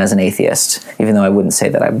function as an atheist, even though I wouldn't say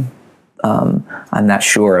that I'm not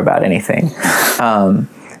sure about anything.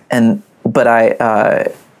 But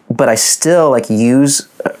I still like use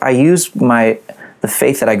the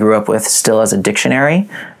faith that I grew up with still as a dictionary,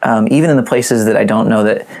 even in the places that I don't know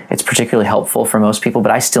that it's particularly helpful for most people,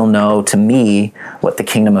 but I still know, to me, what the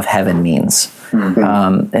kingdom of heaven means.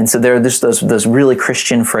 And so there are just those really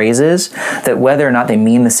Christian phrases that whether or not they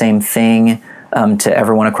mean the same thing to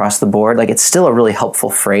everyone across the board, like it's still a really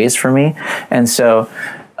helpful phrase for me. And so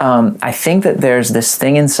I think that there's this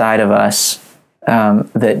thing inside of us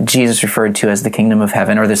that Jesus referred to as the kingdom of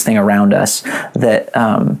heaven, or this thing around us that...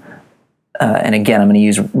 and again, I'm going to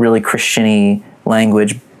use really Christian-y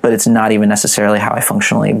language, but it's not even necessarily how I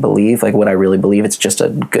functionally believe, like what I really believe. It's just a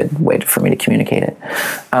good way for me to communicate it.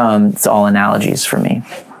 It's all analogies for me.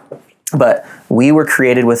 But we were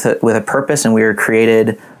created with a purpose, and we were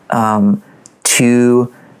created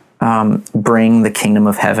to bring the kingdom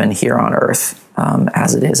of heaven here on earth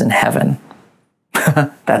as it is in heaven.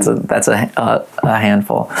 That's a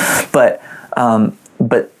handful. But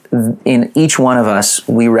in each one of us,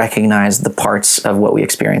 we recognize the parts of what we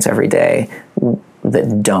experience every day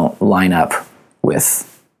that don't line up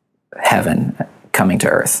with heaven coming to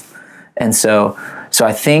earth. And so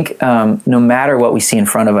I think no matter what we see in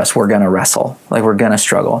front of us, we're going to wrestle, like we're going to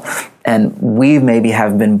struggle. And we maybe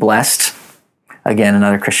have been blessed, again,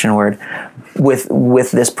 another Christian word,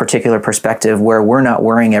 with this particular perspective where we're not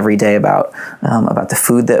worrying every day about the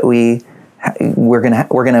food that we're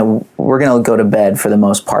gonna go to bed for the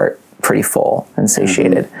most part pretty full and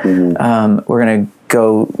satiated. We're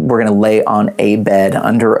gonna lay on a bed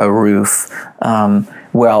under a roof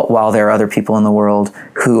while there are other people in the world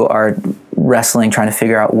who are wrestling, trying to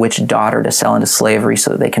figure out which daughter to sell into slavery so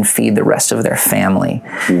that they can feed the rest of their family.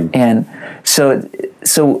 And so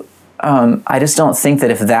I just don't think that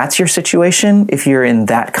if that's your situation, if you're in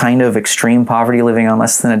that kind of extreme poverty, living on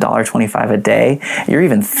less than $1.25 a day, you're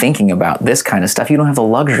even thinking about this kind of stuff. You don't have the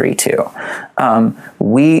luxury to. But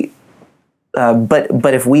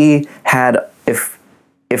if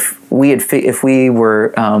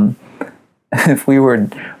we were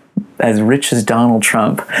as rich as Donald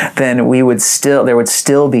Trump, then there would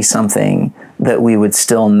still be something that we would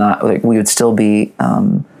still not, like we would still be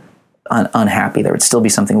unhappy. There would still be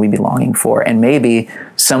something we'd be longing for. And maybe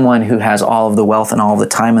someone who has all of the wealth and all of the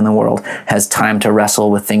time in the world has time to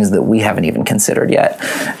wrestle with things that we haven't even considered yet.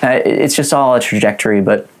 It's just all a trajectory,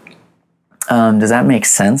 but does that make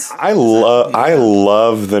sense? I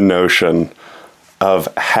love the notion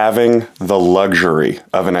of having the luxury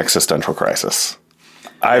of an existential crisis.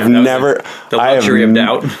 The luxury of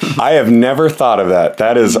doubt. I have never thought of that.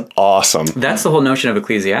 That is awesome. That's the whole notion of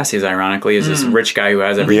Ecclesiastes, ironically, is this rich guy who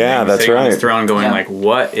has everything. Yeah, that's right. On his throne going like,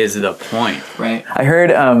 what is the point? Right. I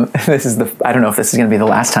heard, I don't know if this is going to be the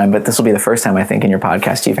last time, but this will be the first time I think in your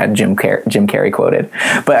podcast you've had Jim Carrey quoted.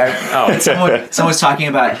 But someone's talking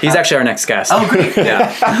about... He's actually our next guest. Oh, great.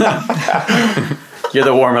 Yeah. You're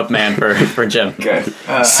the warm-up man for Jim. Good.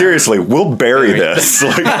 Seriously, we'll bury this.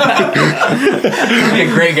 He'll be a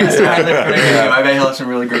great guest. I bet he'll have some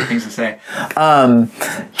really great things to say. I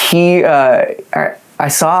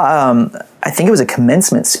saw, I think it was a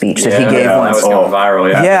commencement speech that he gave once. That was going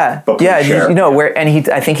viral,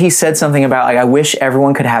 I think he said something about, like, I wish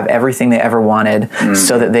everyone could have everything they ever wanted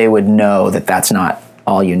so that they would know that that's not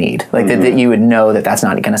all you need, like that you would know that that's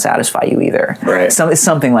not going to satisfy you either. Right.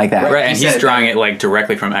 Something like that. Right. And he's drawing it like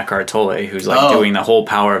directly from Eckhart Tolle, who's like doing the whole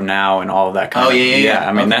power of now and all of that kind of. Yeah.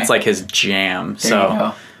 I mean, that's like his jam. There you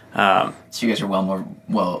go. So you guys are more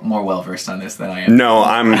well versed on this than I am. No,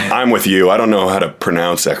 I'm with you. I don't know how to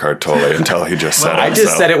pronounce Eckhart Tolle until he just said it. I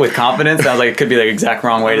just said it with confidence. I was like, it could be the exact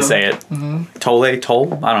wrong way to say it. Tolle? I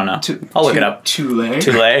don't know. I'll look it up. Tolle.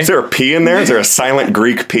 Is there a P in there? Is there a silent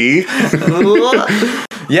Greek P?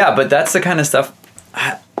 Yeah, but that's the kind of stuff.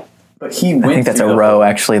 But he I went think that's a through the rho, whole-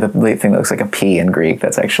 actually. The thing that looks like a P in Greek.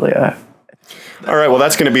 That's actually a... All right, well,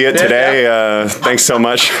 that's going to be it today. Thanks so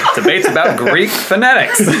much. Debates about Greek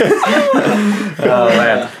phonetics. Oh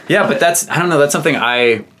man, yeah, but I don't know. That's something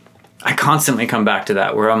I constantly come back to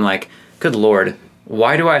that, where I'm like, good Lord,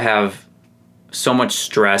 why do I have so much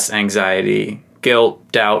stress, anxiety,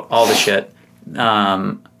 guilt, doubt, all the shit,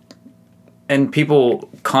 and people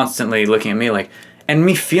constantly looking at me like, and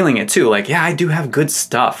me feeling it too, like, yeah, I do have good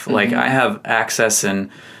stuff, like I have access and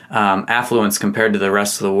affluence compared to the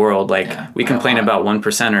rest of the world. Like we complain about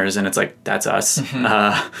 1%ers, and it's like, that's us.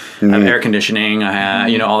 I have air conditioning, I have,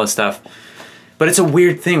 you know, all this stuff. But it's a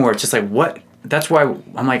weird thing where it's just like, what? That's why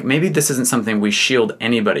I'm like, maybe this isn't something we shield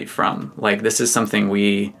anybody from. Like, this is something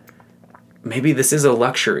maybe this is a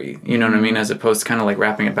luxury, you know what I mean? As opposed to kind of like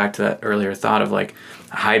wrapping it back to that earlier thought of like,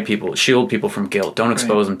 shield people from guilt, don't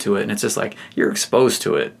expose them to it. And it's just like, you're exposed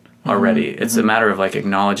to it already. It's a matter of like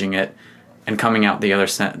acknowledging it and coming out the other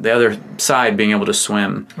side, being able to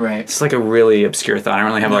swim. Right. It's like a really obscure thought. I don't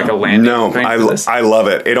really have like a landing point for this. I love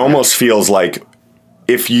it. It almost feels like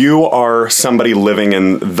if you are somebody living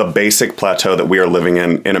in the basic plateau that we are living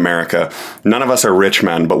in America, none of us are rich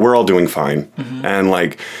men, but we're all doing fine. And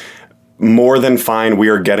like, more than fine, we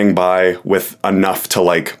are getting by with enough to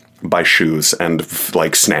like buy shoes and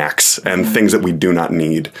like snacks and things that we do not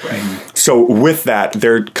need. Right. So with that,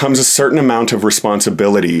 there comes a certain amount of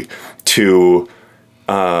responsibility to,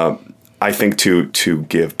 I think, to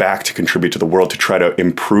give back, to contribute to the world, to try to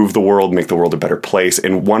improve the world, make the world a better place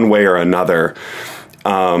in one way or another.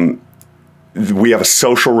 We have a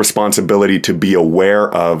social responsibility to be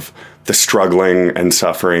aware of the struggling and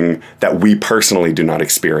suffering that we personally do not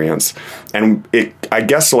experience. And I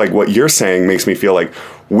guess like what you're saying makes me feel like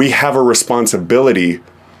we have a responsibility,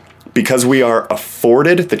 because we are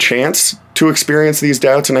afforded the chance to experience these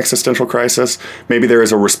doubts and existential crisis. Maybe there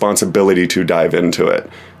is a responsibility to dive into it.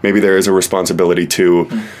 Maybe there is a responsibility to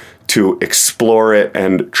explore it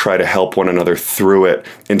and try to help one another through it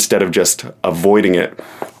instead of just avoiding it,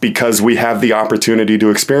 because we have the opportunity to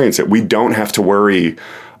experience it. We don't have to worry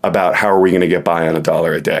about how are we going to get by on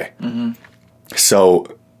 $1 a day.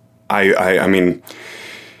 So I mean,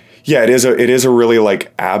 yeah, it is a really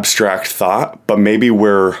like abstract thought, but maybe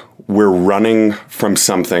we're running from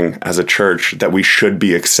something as a church that we should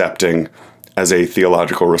be accepting as a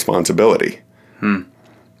theological responsibility.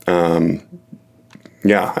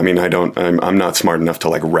 Yeah, I mean, I'm not smart enough to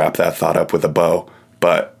like wrap that thought up with a bow,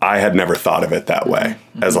 but I had never thought of it that way,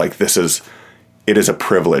 as like, it is a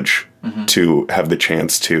privilege to have the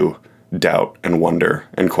chance to doubt and wonder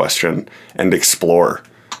and question and explore,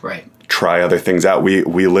 try other things out. We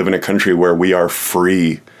live in a country where we are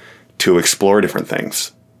free to explore different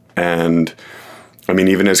things. And I mean,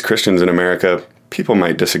 even as Christians in America, people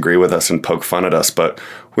might disagree with us and poke fun at us, but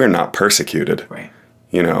we're not persecuted,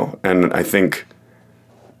 you know? And I think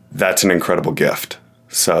that's an incredible gift.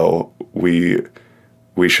 So we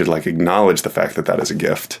should like acknowledge the fact that is a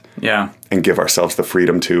gift. Yeah. And give ourselves the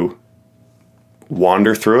freedom to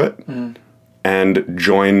wander through it and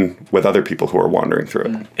join with other people who are wandering through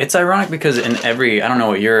it. It's ironic because I don't know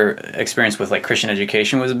what your experience with like Christian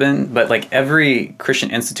education has been, but like every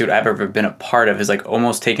Christian institute I've ever been a part of has like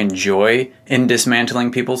almost taken joy in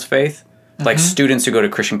dismantling people's faith. Like students who go to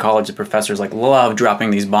Christian college, the professors like love dropping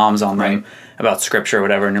these bombs on them about scripture or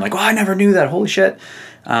whatever. And you're like, well, I never knew that. Holy shit.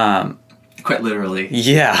 Quite literally.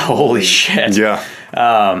 Yeah. Holy shit. Yeah.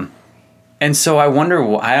 And so I wonder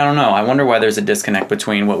why there's a disconnect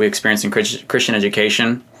between what we experience in Christian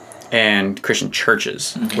education and Christian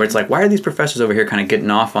churches, where it's like, why are these professors over here kind of getting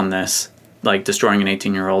off on this, like destroying an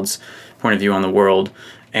 18-year-old's point of view on the world?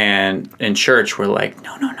 And in church, we're like,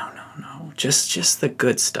 no. Just the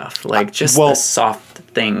good stuff, like just the soft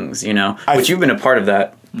things, you know, which you've been a part of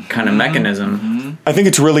that kind of mechanism. I think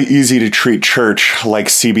it's really easy to treat church like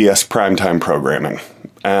CBS primetime programming.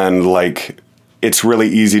 And like, it's really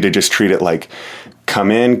easy to just treat it like, come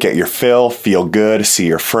in, get your fill, feel good, see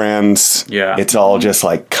your friends. Yeah. It's all just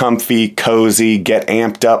like comfy, cozy, get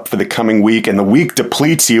amped up for the coming week. And the week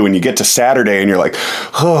depletes you and you get to Saturday and you're like,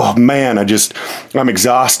 oh man, I'm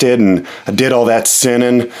exhausted and I did all that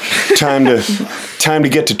sinning. Time to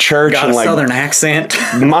get to church. Got and a like, southern accent.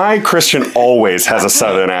 My Christian always has a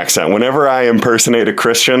southern accent. Whenever I impersonate a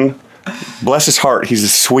Christian, bless his heart, he's a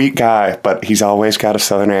sweet guy, but he's always got a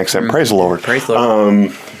southern accent. Praise the Lord. Praise the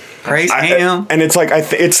Lord. Praise him. And it's like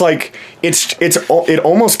it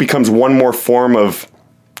almost becomes one more form of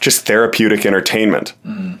just therapeutic entertainment,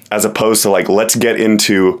 as opposed to like, let's get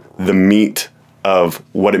into the meat of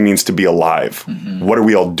what it means to be alive. What are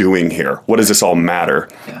we all doing here? What does this all matter?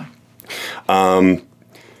 Yeah.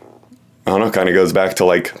 I don't know, kind of goes back to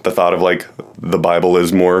like the thought of like the Bible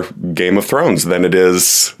is more Game of Thrones than it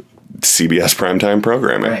is CBS primetime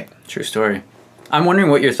programming. Right. True story. I'm wondering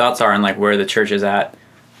what your thoughts are on like where the church is at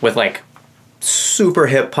with like super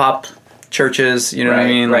hip hop churches, you know what I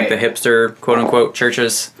mean? Like the hipster, quote unquote,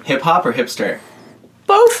 churches. Hip hop or hipster?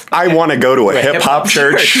 Both. I want to go to a hip hop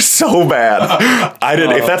church so bad. I did.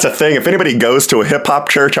 If that's a thing, if anybody goes to a hip hop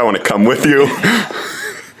church, I want to come with you.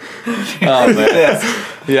 Oh man.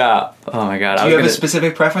 Yeah. Oh my God. Do you have a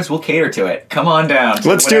specific preference? We'll cater to it. Come on down.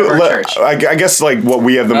 Let's do. I guess like what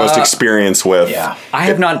we have the most experience with. Yeah. I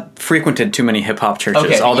have not frequented too many hip hop churches,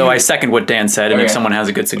 Okay, although I second what Dan said, and if someone has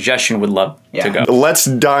a good suggestion, would love to go. Let's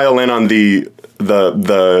dial in on the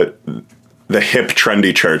hip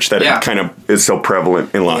trendy church that kind of is so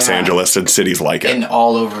prevalent in Los Angeles and cities like it. And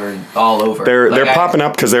all over. They're popping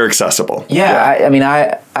up because they're accessible. Yeah. I mean,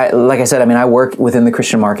 I like I said, I mean, I work within the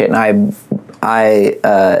Christian market, and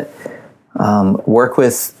I work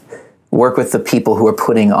with the people who are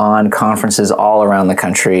putting on conferences all around the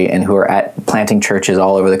country and who are planting churches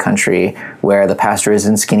all over the country where the pastor is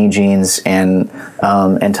in skinny jeans and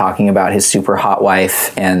talking about his super hot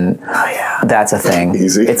wife, and that's a thing.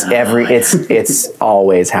 Easy. It's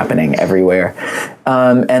always happening everywhere.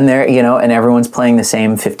 And there, and everyone's playing the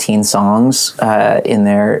same 15 songs in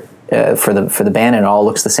there. For the band, and it all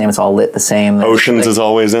looks the same. It's all lit the same. Oceans is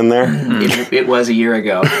always in there. It was a year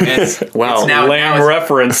ago. Wow, lame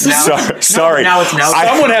reference. Sorry. Now it's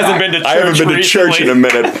Someone hasn't been to church. I haven't been to church in a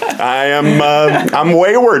minute. I'm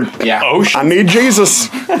wayward. Yeah. Ocean. I need Jesus.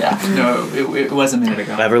 Yeah. No, it was a minute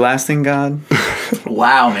ago. Everlasting God.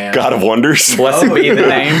 Wow, man. God of wonders. Blessed be the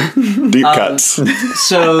name. Deep cuts.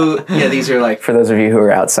 So these are like, for those of you who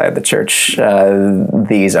are outside the church,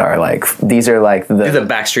 these are like the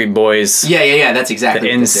Backstreet Boys. Yeah. That's exactly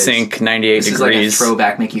the what this is. NSYNC 98 this degrees. Is like a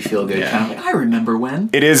throwback, make you feel good. Kind of like, I remember when.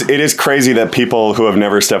 It is crazy that people who have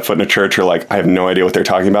never stepped foot in a church are like, I have no idea what they're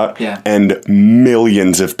talking about. Yeah. And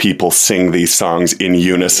millions of people sing these songs in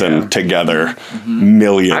unison together. Mm-hmm.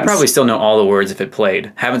 Millions. I probably still know all the words if it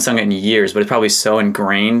played. Haven't sung it in years, but it's probably so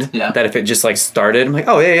ingrained that if it just like started, I'm like,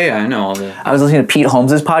 oh yeah, I know all the. I was listening to Pete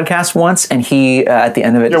Holmes' podcast once, and he at the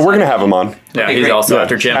end of it. Yeah, we're gonna have him on. Yeah, he's also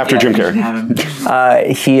after Jim. After Jim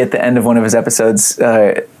Carrey. He at the end of one of his episodes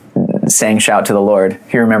sang "Shout to the Lord."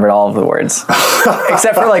 He remembered all of the words,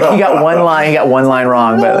 except for like he got one line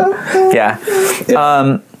wrong. But yeah.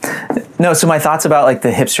 No. So my thoughts about like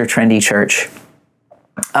the hipster trendy church.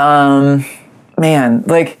 Man,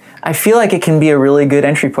 like I feel like it can be a really good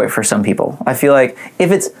entry point for some people. I feel like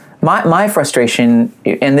if it's my frustration,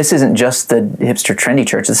 and this isn't just the hipster trendy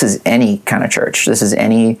church. This is any kind of church. This is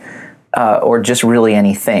any, or just really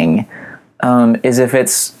anything. Is if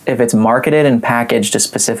it's marketed and packaged a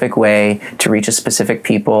specific way to reach a specific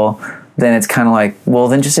people, then it's kind of like, well,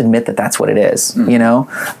 then just admit that that's what it is,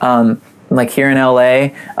 Like here in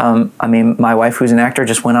LA, I mean, my wife, who's an actor,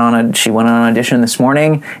 went on an audition this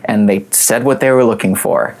morning, and they said what they were looking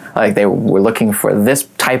for. Like they were looking for this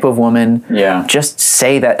type of woman. Yeah. Just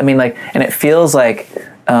say that. I mean, like, and it feels like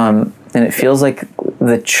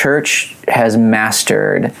the church has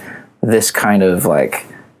mastered this kind of like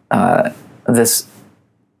this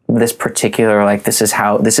particular, like, this is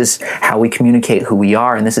how we communicate who we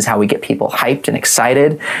are, and this is how we get people hyped and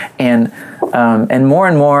excited, and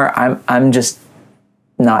more I'm just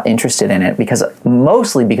not interested in it,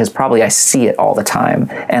 mostly because probably I see it all the time,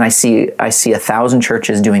 and I see 1,000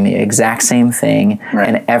 churches doing the exact same thing,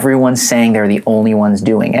 and everyone's saying they're the only ones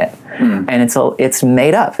doing it. And it's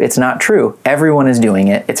made up. It's not true. Everyone is doing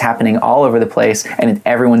it. It's happening all over the place, and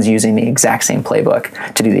everyone's using the exact same playbook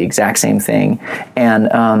to do the exact same thing. And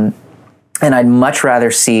I'd much rather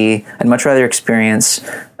experience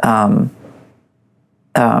a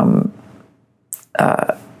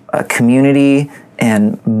community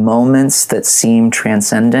and moments that seem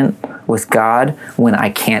transcendent with God when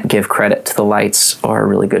I can't give credit to the lights or a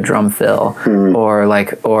really good drum fill or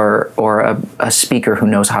a speaker who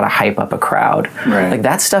knows how to hype up a crowd. Right. Like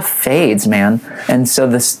that stuff fades, man. And so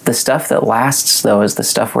the stuff that lasts though is the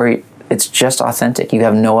stuff where it's just authentic. You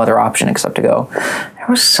have no other option except to go, there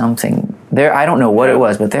was something there. I don't know what it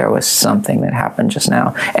was, but there was something that happened just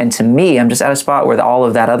now. And to me, I'm just at a spot where all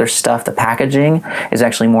of that other stuff, the packaging, is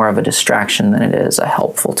actually more of a distraction than it is a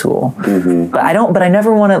helpful tool. Mm-hmm. But I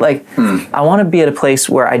never want to I want to be at a place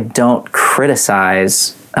where I don't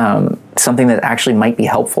criticize something that actually might be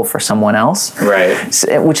helpful for someone else, right?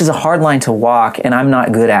 Which is a hard line to walk, and I'm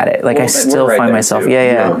not good at it. Like I still find myself,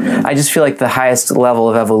 I just feel like the highest level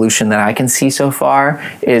of evolution that I can see so far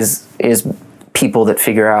is people that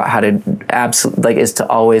figure out how to is to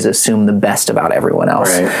always assume the best about everyone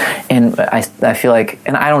else. Right. And I feel like,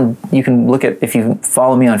 and I don't, you can look at, if you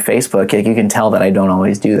follow me on Facebook, like, you can tell that I don't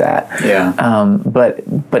always do that. Yeah.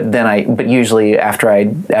 But usually after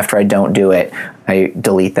I don't do it, I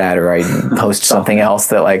delete that, or I post something else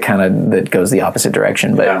that that goes the opposite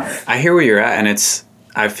direction. But I hear where you're at, and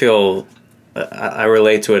I feel I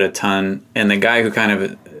relate to it a ton. And the guy who kind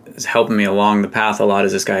of is helping me along the path a lot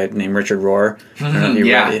is this guy named Richard Rohr. I don't know if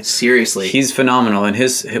you read it. Seriously. He's phenomenal, and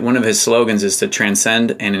one of his slogans is to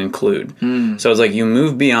transcend and include. So it's like you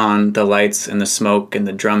move beyond the lights and the smoke and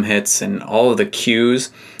the drum hits and all of the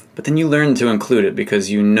cues, but then you learn to include it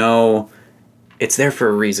because you know it's there for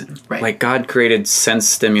a reason. Right. Like, God created sense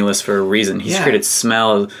stimulus for a reason. He's created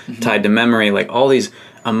smell tied to memory, like all these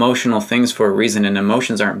emotional things for a reason, and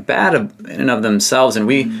emotions aren't bad in and of themselves. And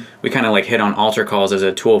we kind of hit on altar calls as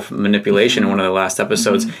a tool for manipulation in one of the last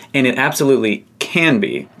episodes, and it absolutely can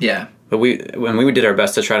be. Yeah. But when we did our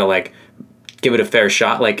best to try to give it a fair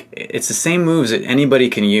shot, it's the same moves that anybody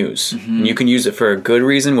can use. And you can use it for a good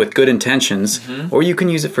reason with good intentions, or you can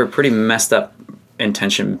use it for a pretty messed up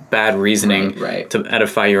intention, bad reasoning to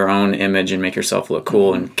edify your own image and make yourself look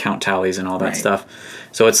cool and count tallies and all that stuff.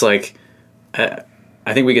 So it's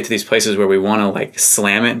I think we get to these places where we want to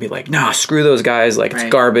slam it and be like, nah, screw those guys. It's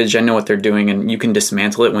garbage. I know what they're doing. And you can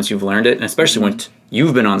dismantle it once you've learned it. And especially when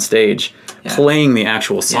you've been on stage playing the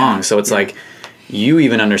actual song. Yeah. So it's you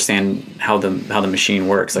even understand how the machine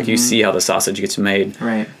works. You see how the sausage gets made.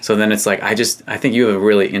 Right. So then it's I think you have a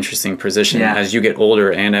really interesting position as you get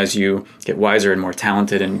older and as you get wiser and more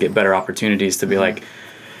talented and get better opportunities to be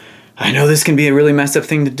I know this can be a really messed up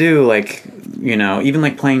thing to do.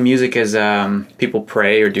 Even playing music as people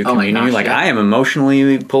pray or do communion. You're I am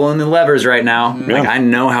emotionally pulling the levers right now. Yeah. I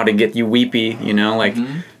know how to get you weepy, you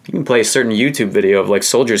can play a certain YouTube video of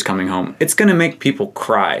soldiers coming home. It's going to make people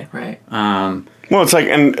cry. Right. Well, it's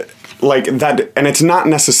that, and it's not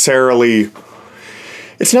necessarily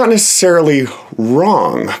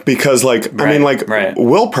wrong, because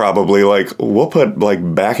we'll probably we'll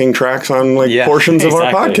put backing tracks on portions of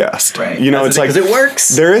our podcast. Right. It's because it works.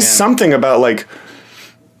 There is something about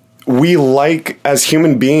we as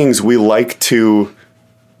human beings, we like to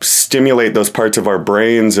stimulate those parts of our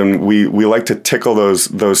brains, and we like to tickle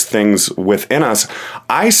those things within us.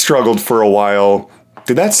 I struggled for a while.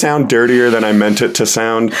 Did that sound dirtier than I meant it to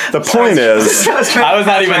sound? The point is, I was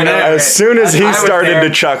not even there. As soon as he started to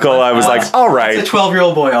chuckle, I was all right. It's a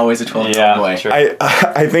 12-year-old boy, always a 12-year-old boy. Sure.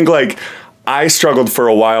 I think I struggled for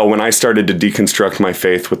a while when I started to deconstruct my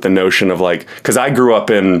faith with the notion of because I grew up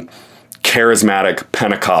in charismatic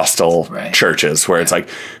Pentecostal churches where it's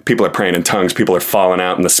people are praying in tongues, people are falling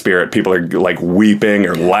out in the spirit, people are weeping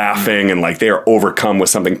or laughing, and they are overcome with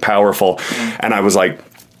something powerful. And I was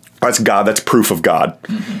that's God, that's proof of God.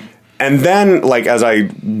 And then as I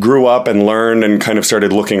grew up and learned and kind of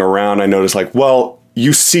started looking around, I noticed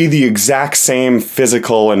you see the exact same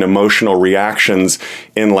physical and emotional reactions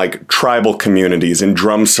in tribal communities, in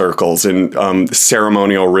drum circles, in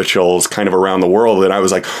ceremonial rituals kind of around the world. And I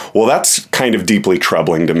was well, that's kind of deeply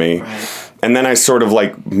troubling to me. Right. And then I sort of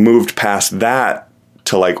moved past that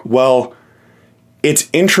to well, it's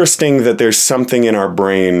interesting that there's something in our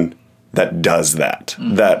brain that does that.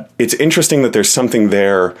 That it's interesting that there's something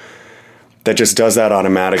there that just does that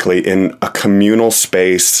automatically in a communal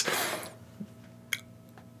space.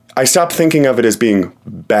 I stopped thinking of it as being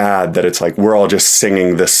bad, that it's we're all just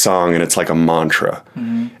singing this song and it's a mantra.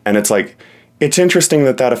 And it's it's interesting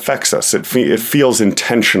that affects us. It feels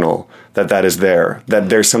intentional that is there, that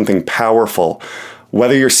there's something powerful.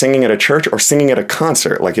 Whether you're singing at a church or singing at a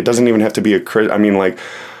concert, it doesn't even have to be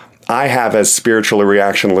I have as spiritual a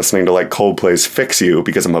reaction listening to Coldplay's Fix You,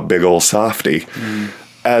 because I'm a big old softy,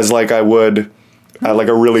 as I would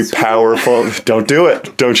a really powerful, don't do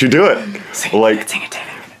it, don't you do it. Sing it, David.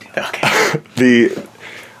 Okay.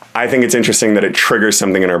 I think it's interesting that it triggers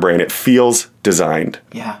something in our brain. It feels designed.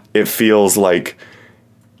 Yeah. It feels lean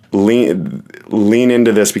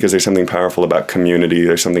into this because there's something powerful about community.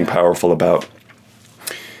 There's something powerful about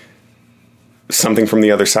something from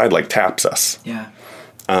the other side taps us. Yeah.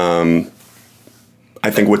 I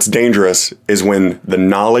think what's dangerous is when the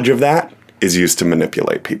knowledge of that is used to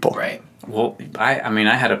manipulate people. Right. Well, I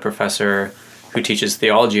had a professor who teaches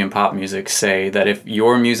theology and pop music say that if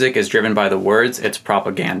your music is driven by the words, it's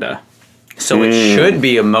propaganda. So it should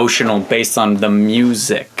be emotional based on the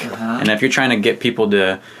music. And if you're trying to get people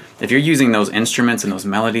if you're using those instruments and those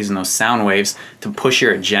melodies and those sound waves to push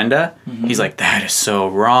your agenda, he's that is so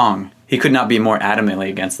wrong. He could not be more adamantly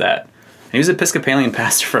against that. And he was an Episcopalian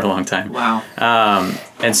pastor for a long time. Wow.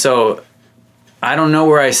 And so I don't know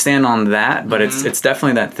where I stand on that, but it's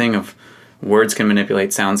definitely that thing of words can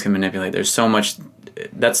manipulate, sounds can manipulate. There's so much.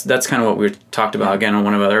 That's kind of what we talked about again on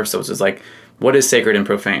one of our other episodes. Is like, what is sacred and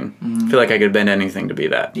profane? I feel like I could bend anything to be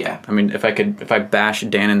that. Yeah. I mean, if I bash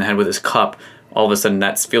Dan in the head with his cup, all of a sudden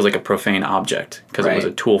that feels like a profane object because it was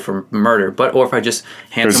a tool for murder. Or if I just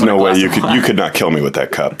hand there's someone no a way glass of wine. you could not kill me with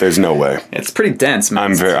that cup. There's no way. It's pretty dense,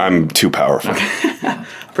 man. I'm too powerful.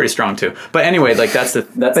 Pretty strong too. But anyway, like that's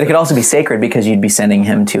But it could also be sacred because you'd be sending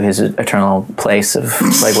him to his eternal place of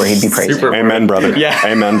like where he'd be praised. Amen, brother. Yeah.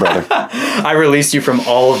 Amen, brother. I released you from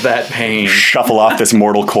all of that pain. Shuffle off this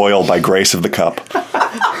mortal coil by grace of the cup.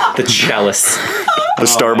 The chalice. The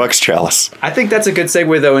Starbucks chalice. I think that's a good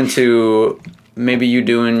segue though into maybe you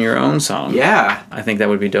doing your own song. Yeah. I think that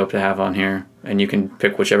would be dope to have on here, and you can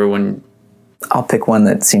pick whichever one. I'll pick one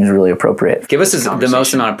that seems really appropriate. Give us the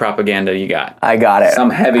most amount of propaganda you got. I got it.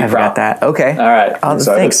 Some heavy I've prop. got that. Okay. All right.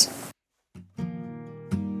 Thanks.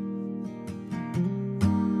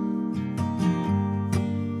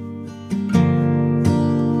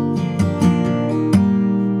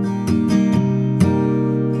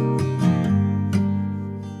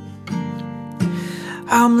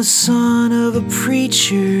 I'm the son of a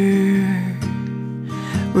preacher,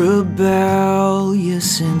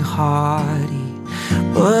 rebellious and haughty,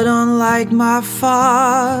 but unlike my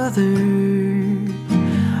father,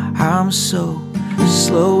 I'm so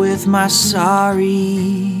slow with my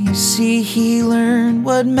sorry. See, he learned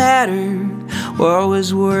what mattered, what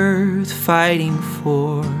was worth fighting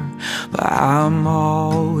for, but I'm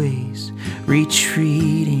always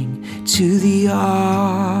retreating to the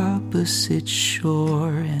opposite shore.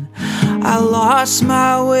 And I lost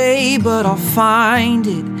my way, but I'll find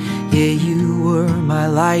it. Yeah, you were my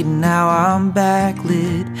light, and now I'm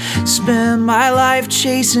backlit. Spend my life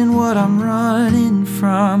chasing what I'm running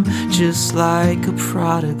from, just like a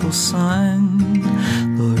prodigal son.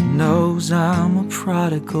 Lord knows I'm a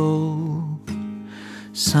prodigal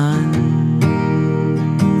son.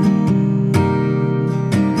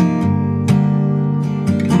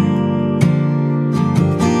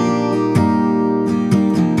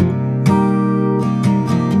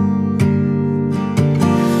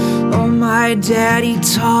 My daddy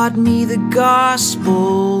taught me the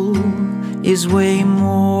gospel is way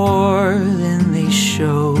more than they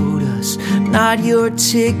showed us. Not your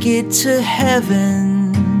ticket to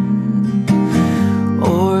heaven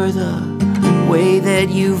or the way that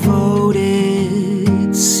you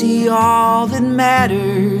voted. See, all that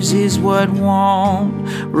matters is what won't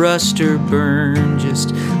rust or burn.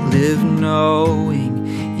 Just live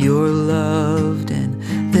knowing you're loved and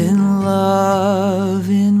then love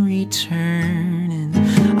in return. And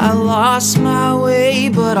I lost my way,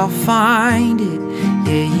 but I'll find it.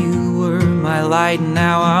 Yeah, you were my light, and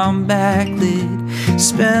now I'm backlit.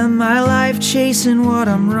 Spend my life chasing what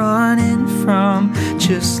I'm running from,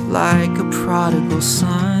 just like a prodigal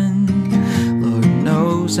son. Lord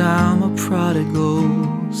knows I'm a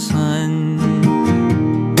prodigal son.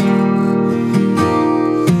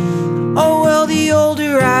 Oh well, the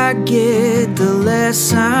older I get, the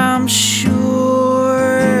less I'm sure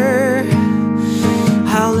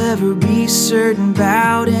I'll ever be certain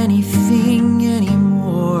about anything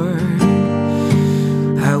anymore.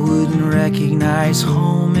 I wouldn't recognize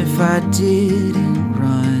home if I didn't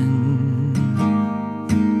run.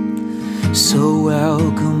 So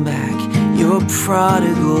welcome back, your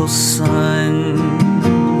prodigal son.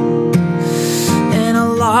 And I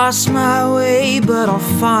lost my way, but I'll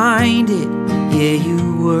find it. Yeah,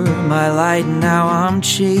 you were my light, and now I'm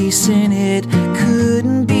chasing it.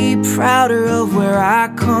 Couldn't be prouder of where I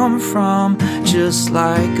come from, just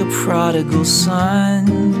like a prodigal son.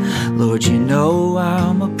 Lord, you know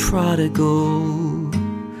I'm a prodigal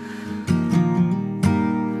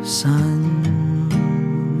son.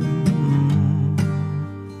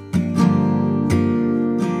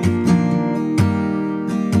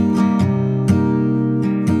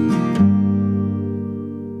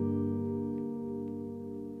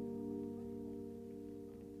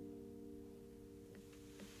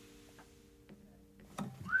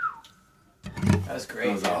 That was great.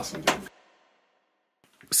 That was awesome, dude.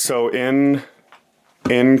 So in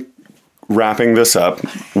wrapping this up,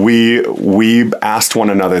 we asked one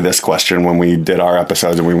another this question when we did our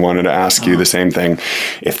episodes, and we wanted to ask you the same thing.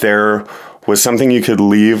 If there was something you could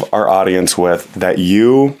leave our audience with that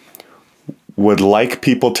you would like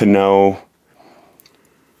people to know,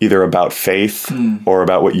 either about faith or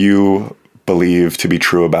about what you believe to be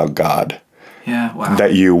true about God, Yeah, wow.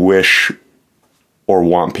 that you wish or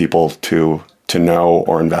want people to know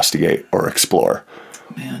or investigate or explore,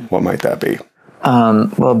 Man. what might that be?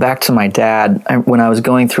 Well, back to my dad. When I was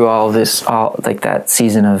going through all like that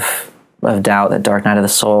season of doubt, that dark night of the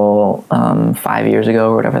soul, 5 years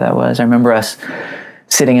ago or whatever that was, I remember us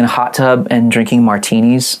sitting in a hot tub and drinking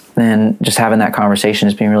martinis and just having that conversation,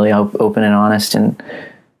 just being really open and honest, and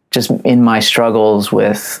just in my struggles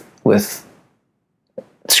with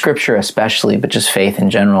scripture especially, but just faith in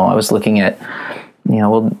general. I was looking at,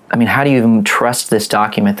 how do you even trust this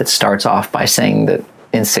document that starts off by saying that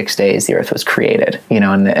in 6 days the earth was created,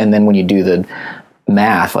 and then when you do the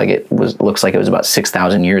math, like looks like it was about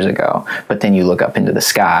 6,000 years ago, but then you look up into the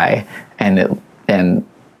sky and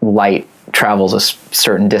light travels a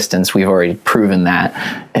certain distance. We've already proven that,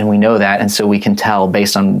 and we know that, and so we can tell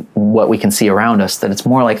based on what we can see around us that it's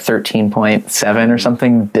more like 13.7 or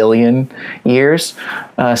something billion years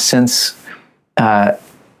since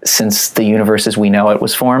the universe as we know it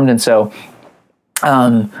was formed. And so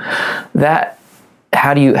that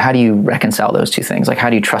how do you reconcile those two things? Like, how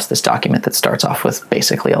do you trust this document that starts off with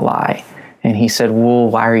basically a lie? And he said, well,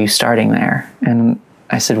 why are you starting there? And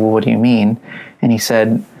I said, well, what do you mean? And he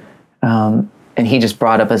said, and he just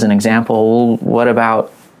brought up as an example, what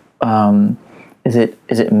about, is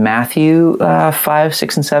it Matthew 5,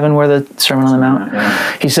 6, and 7 where the Sermon on the Mount?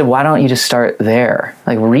 Yeah. He said, why don't you just start there?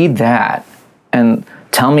 Like, read that and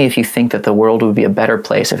tell me if you think that the world would be a better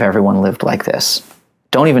place if everyone lived like this.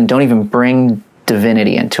 Don't even bring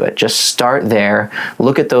divinity into it. Just start there,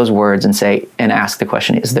 look at those words and ask the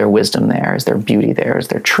question, is there wisdom there? Is there beauty there? Is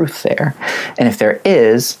there truth there? And if there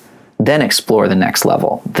is, then explore the next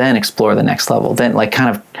level, then like kind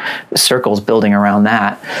of circles building around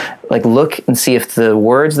that. Like, look and see if the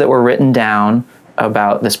words that were written down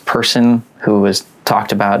about this person who was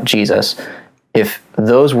talked about, Jesus, if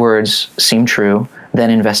those words seem true, then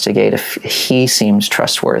investigate if he seems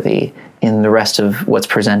trustworthy in the rest of what's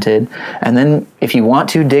presented. And then if you want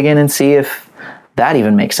to, dig in and see if that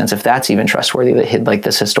even makes sense, if that's even trustworthy, like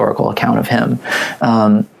this historical account of him.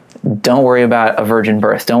 Don't worry about a virgin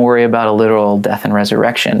birth. Don't worry about a literal death and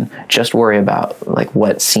resurrection. Just worry about like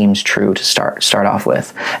what seems true to start off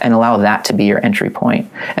with, and allow that to be your entry point.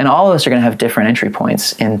 And all of us are going to have different entry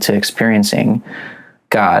points into experiencing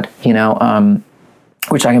God. We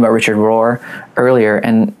were talking about Richard Rohr earlier,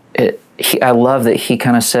 and I love that he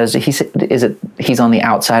kind of says he's on the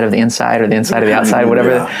outside of the inside or the inside of the outside,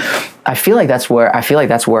 whatever. Yeah. I feel like that's where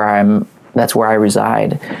I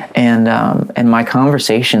reside, and my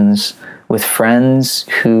conversations with friends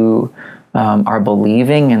who are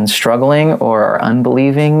believing and struggling, or are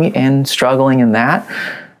unbelieving and struggling in that,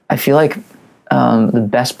 I feel like the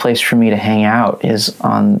best place for me to hang out is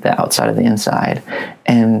on the outside of the inside,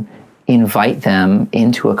 and invite them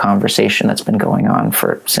into a conversation that's been going on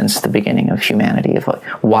since the beginning of humanity, of like,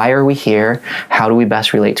 why are we here? How do we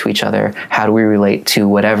best relate to each other? How do we relate to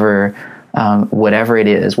whatever it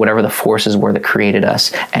is, whatever the forces were that created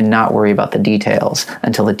us, and not worry about the details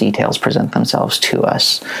until the details present themselves to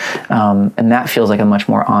us. And that feels like a much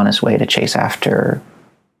more honest way to chase after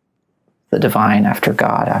the divine, after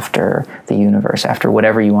God, after the universe, after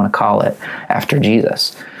whatever you want to call it, after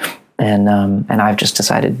Jesus. And I've just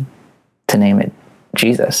decided to name it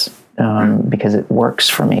Jesus because it works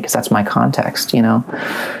for me, because that's my context,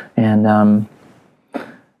 And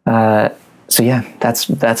so yeah, that's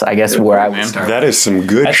I guess where I would start. That is some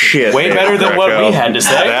good shit. Way better than what we had to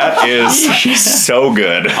say. That is so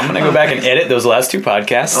good. I'm gonna go back and edit those last two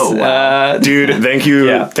podcasts. Oh, wow. Dude, thank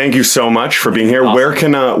you so much for being here.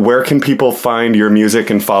 Awesome. Where can people find your music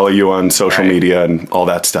and follow you on social media and all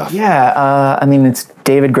that stuff? Yeah, it's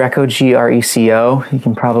David Greco, Greco. You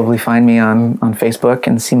can probably find me on Facebook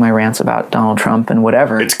and see my rants about Donald Trump and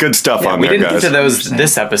whatever. It's good stuff on there, guys. We didn't get to those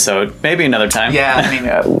this episode. Maybe another time.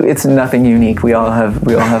 Yeah, it's nothing unique. We all have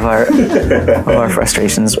our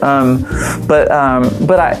frustrations. But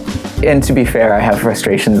and to be fair, I have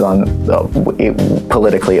frustrations on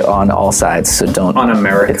politically on all sides. So don't on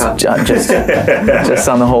America. It's just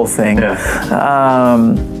on the whole thing.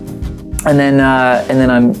 Yeah. And then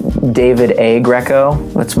I'm David A. Greco.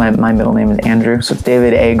 That's my middle name is Andrew. So it's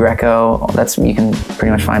David A. Greco. You can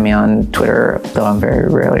pretty much find me on Twitter, though I'm very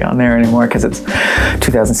rarely on there anymore because it's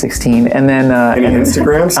 2016. And then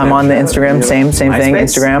Instagram? I'm on the Instagram, same thing.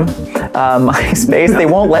 Instagram. MySpace, they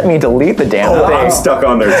won't let me delete the damn thing. I'm stuck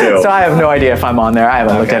on there too. So I have no idea if I'm on there. I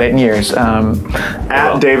haven't looked at it in years.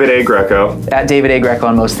 At David A. Greco. At David A. Greco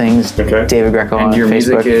on most things. Okay. David Greco on your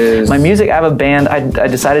Facebook. Music is? My music, I have a band. I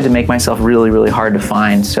decided to make myself really, really hard to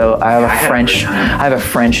find. So I have a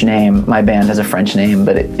French name. My band has a French name,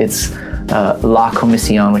 but it's La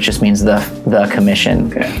Commission, which just means the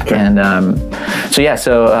commission. Okay. And so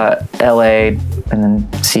LA and then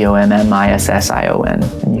COMMISSION.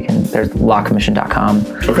 And you can, there's lawcommission.com.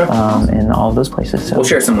 Okay. And all of those places. So. We'll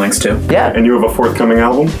share some links too. Yeah. And you have a forthcoming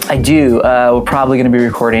album? I do. We're probably going to be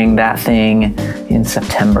recording that thing in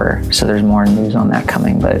September. So there's more news on that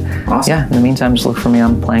coming. But awesome. Yeah, in the meantime, just look for me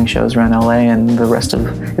on playing shows around LA and the rest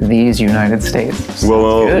of these United States. We'll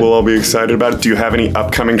all be excited about it. Do you have any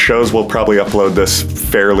upcoming shows? We'll probably upload this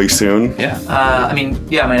fairly soon. Yeah.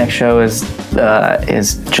 My next show is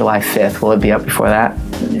July 5th. Will it be up before that?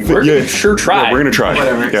 We're sure try. Yeah, we're gonna try.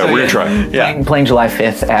 Whatever. Yeah, we're gonna try. Yeah. Playing July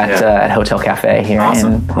 5th at Hotel Cafe here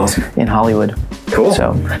in Hollywood. Cool.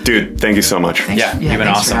 So, dude, thank you so much. Yeah, you've been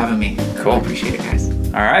thanks awesome. for having me. Cool. Appreciate it, guys.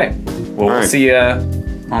 All right. Well, we'll see you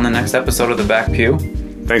on the next episode of The Back Pew.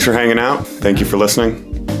 Thanks for hanging out. Thank you for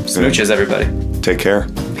listening. Smooches, everybody. Take care.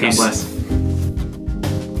 Peace. God bless.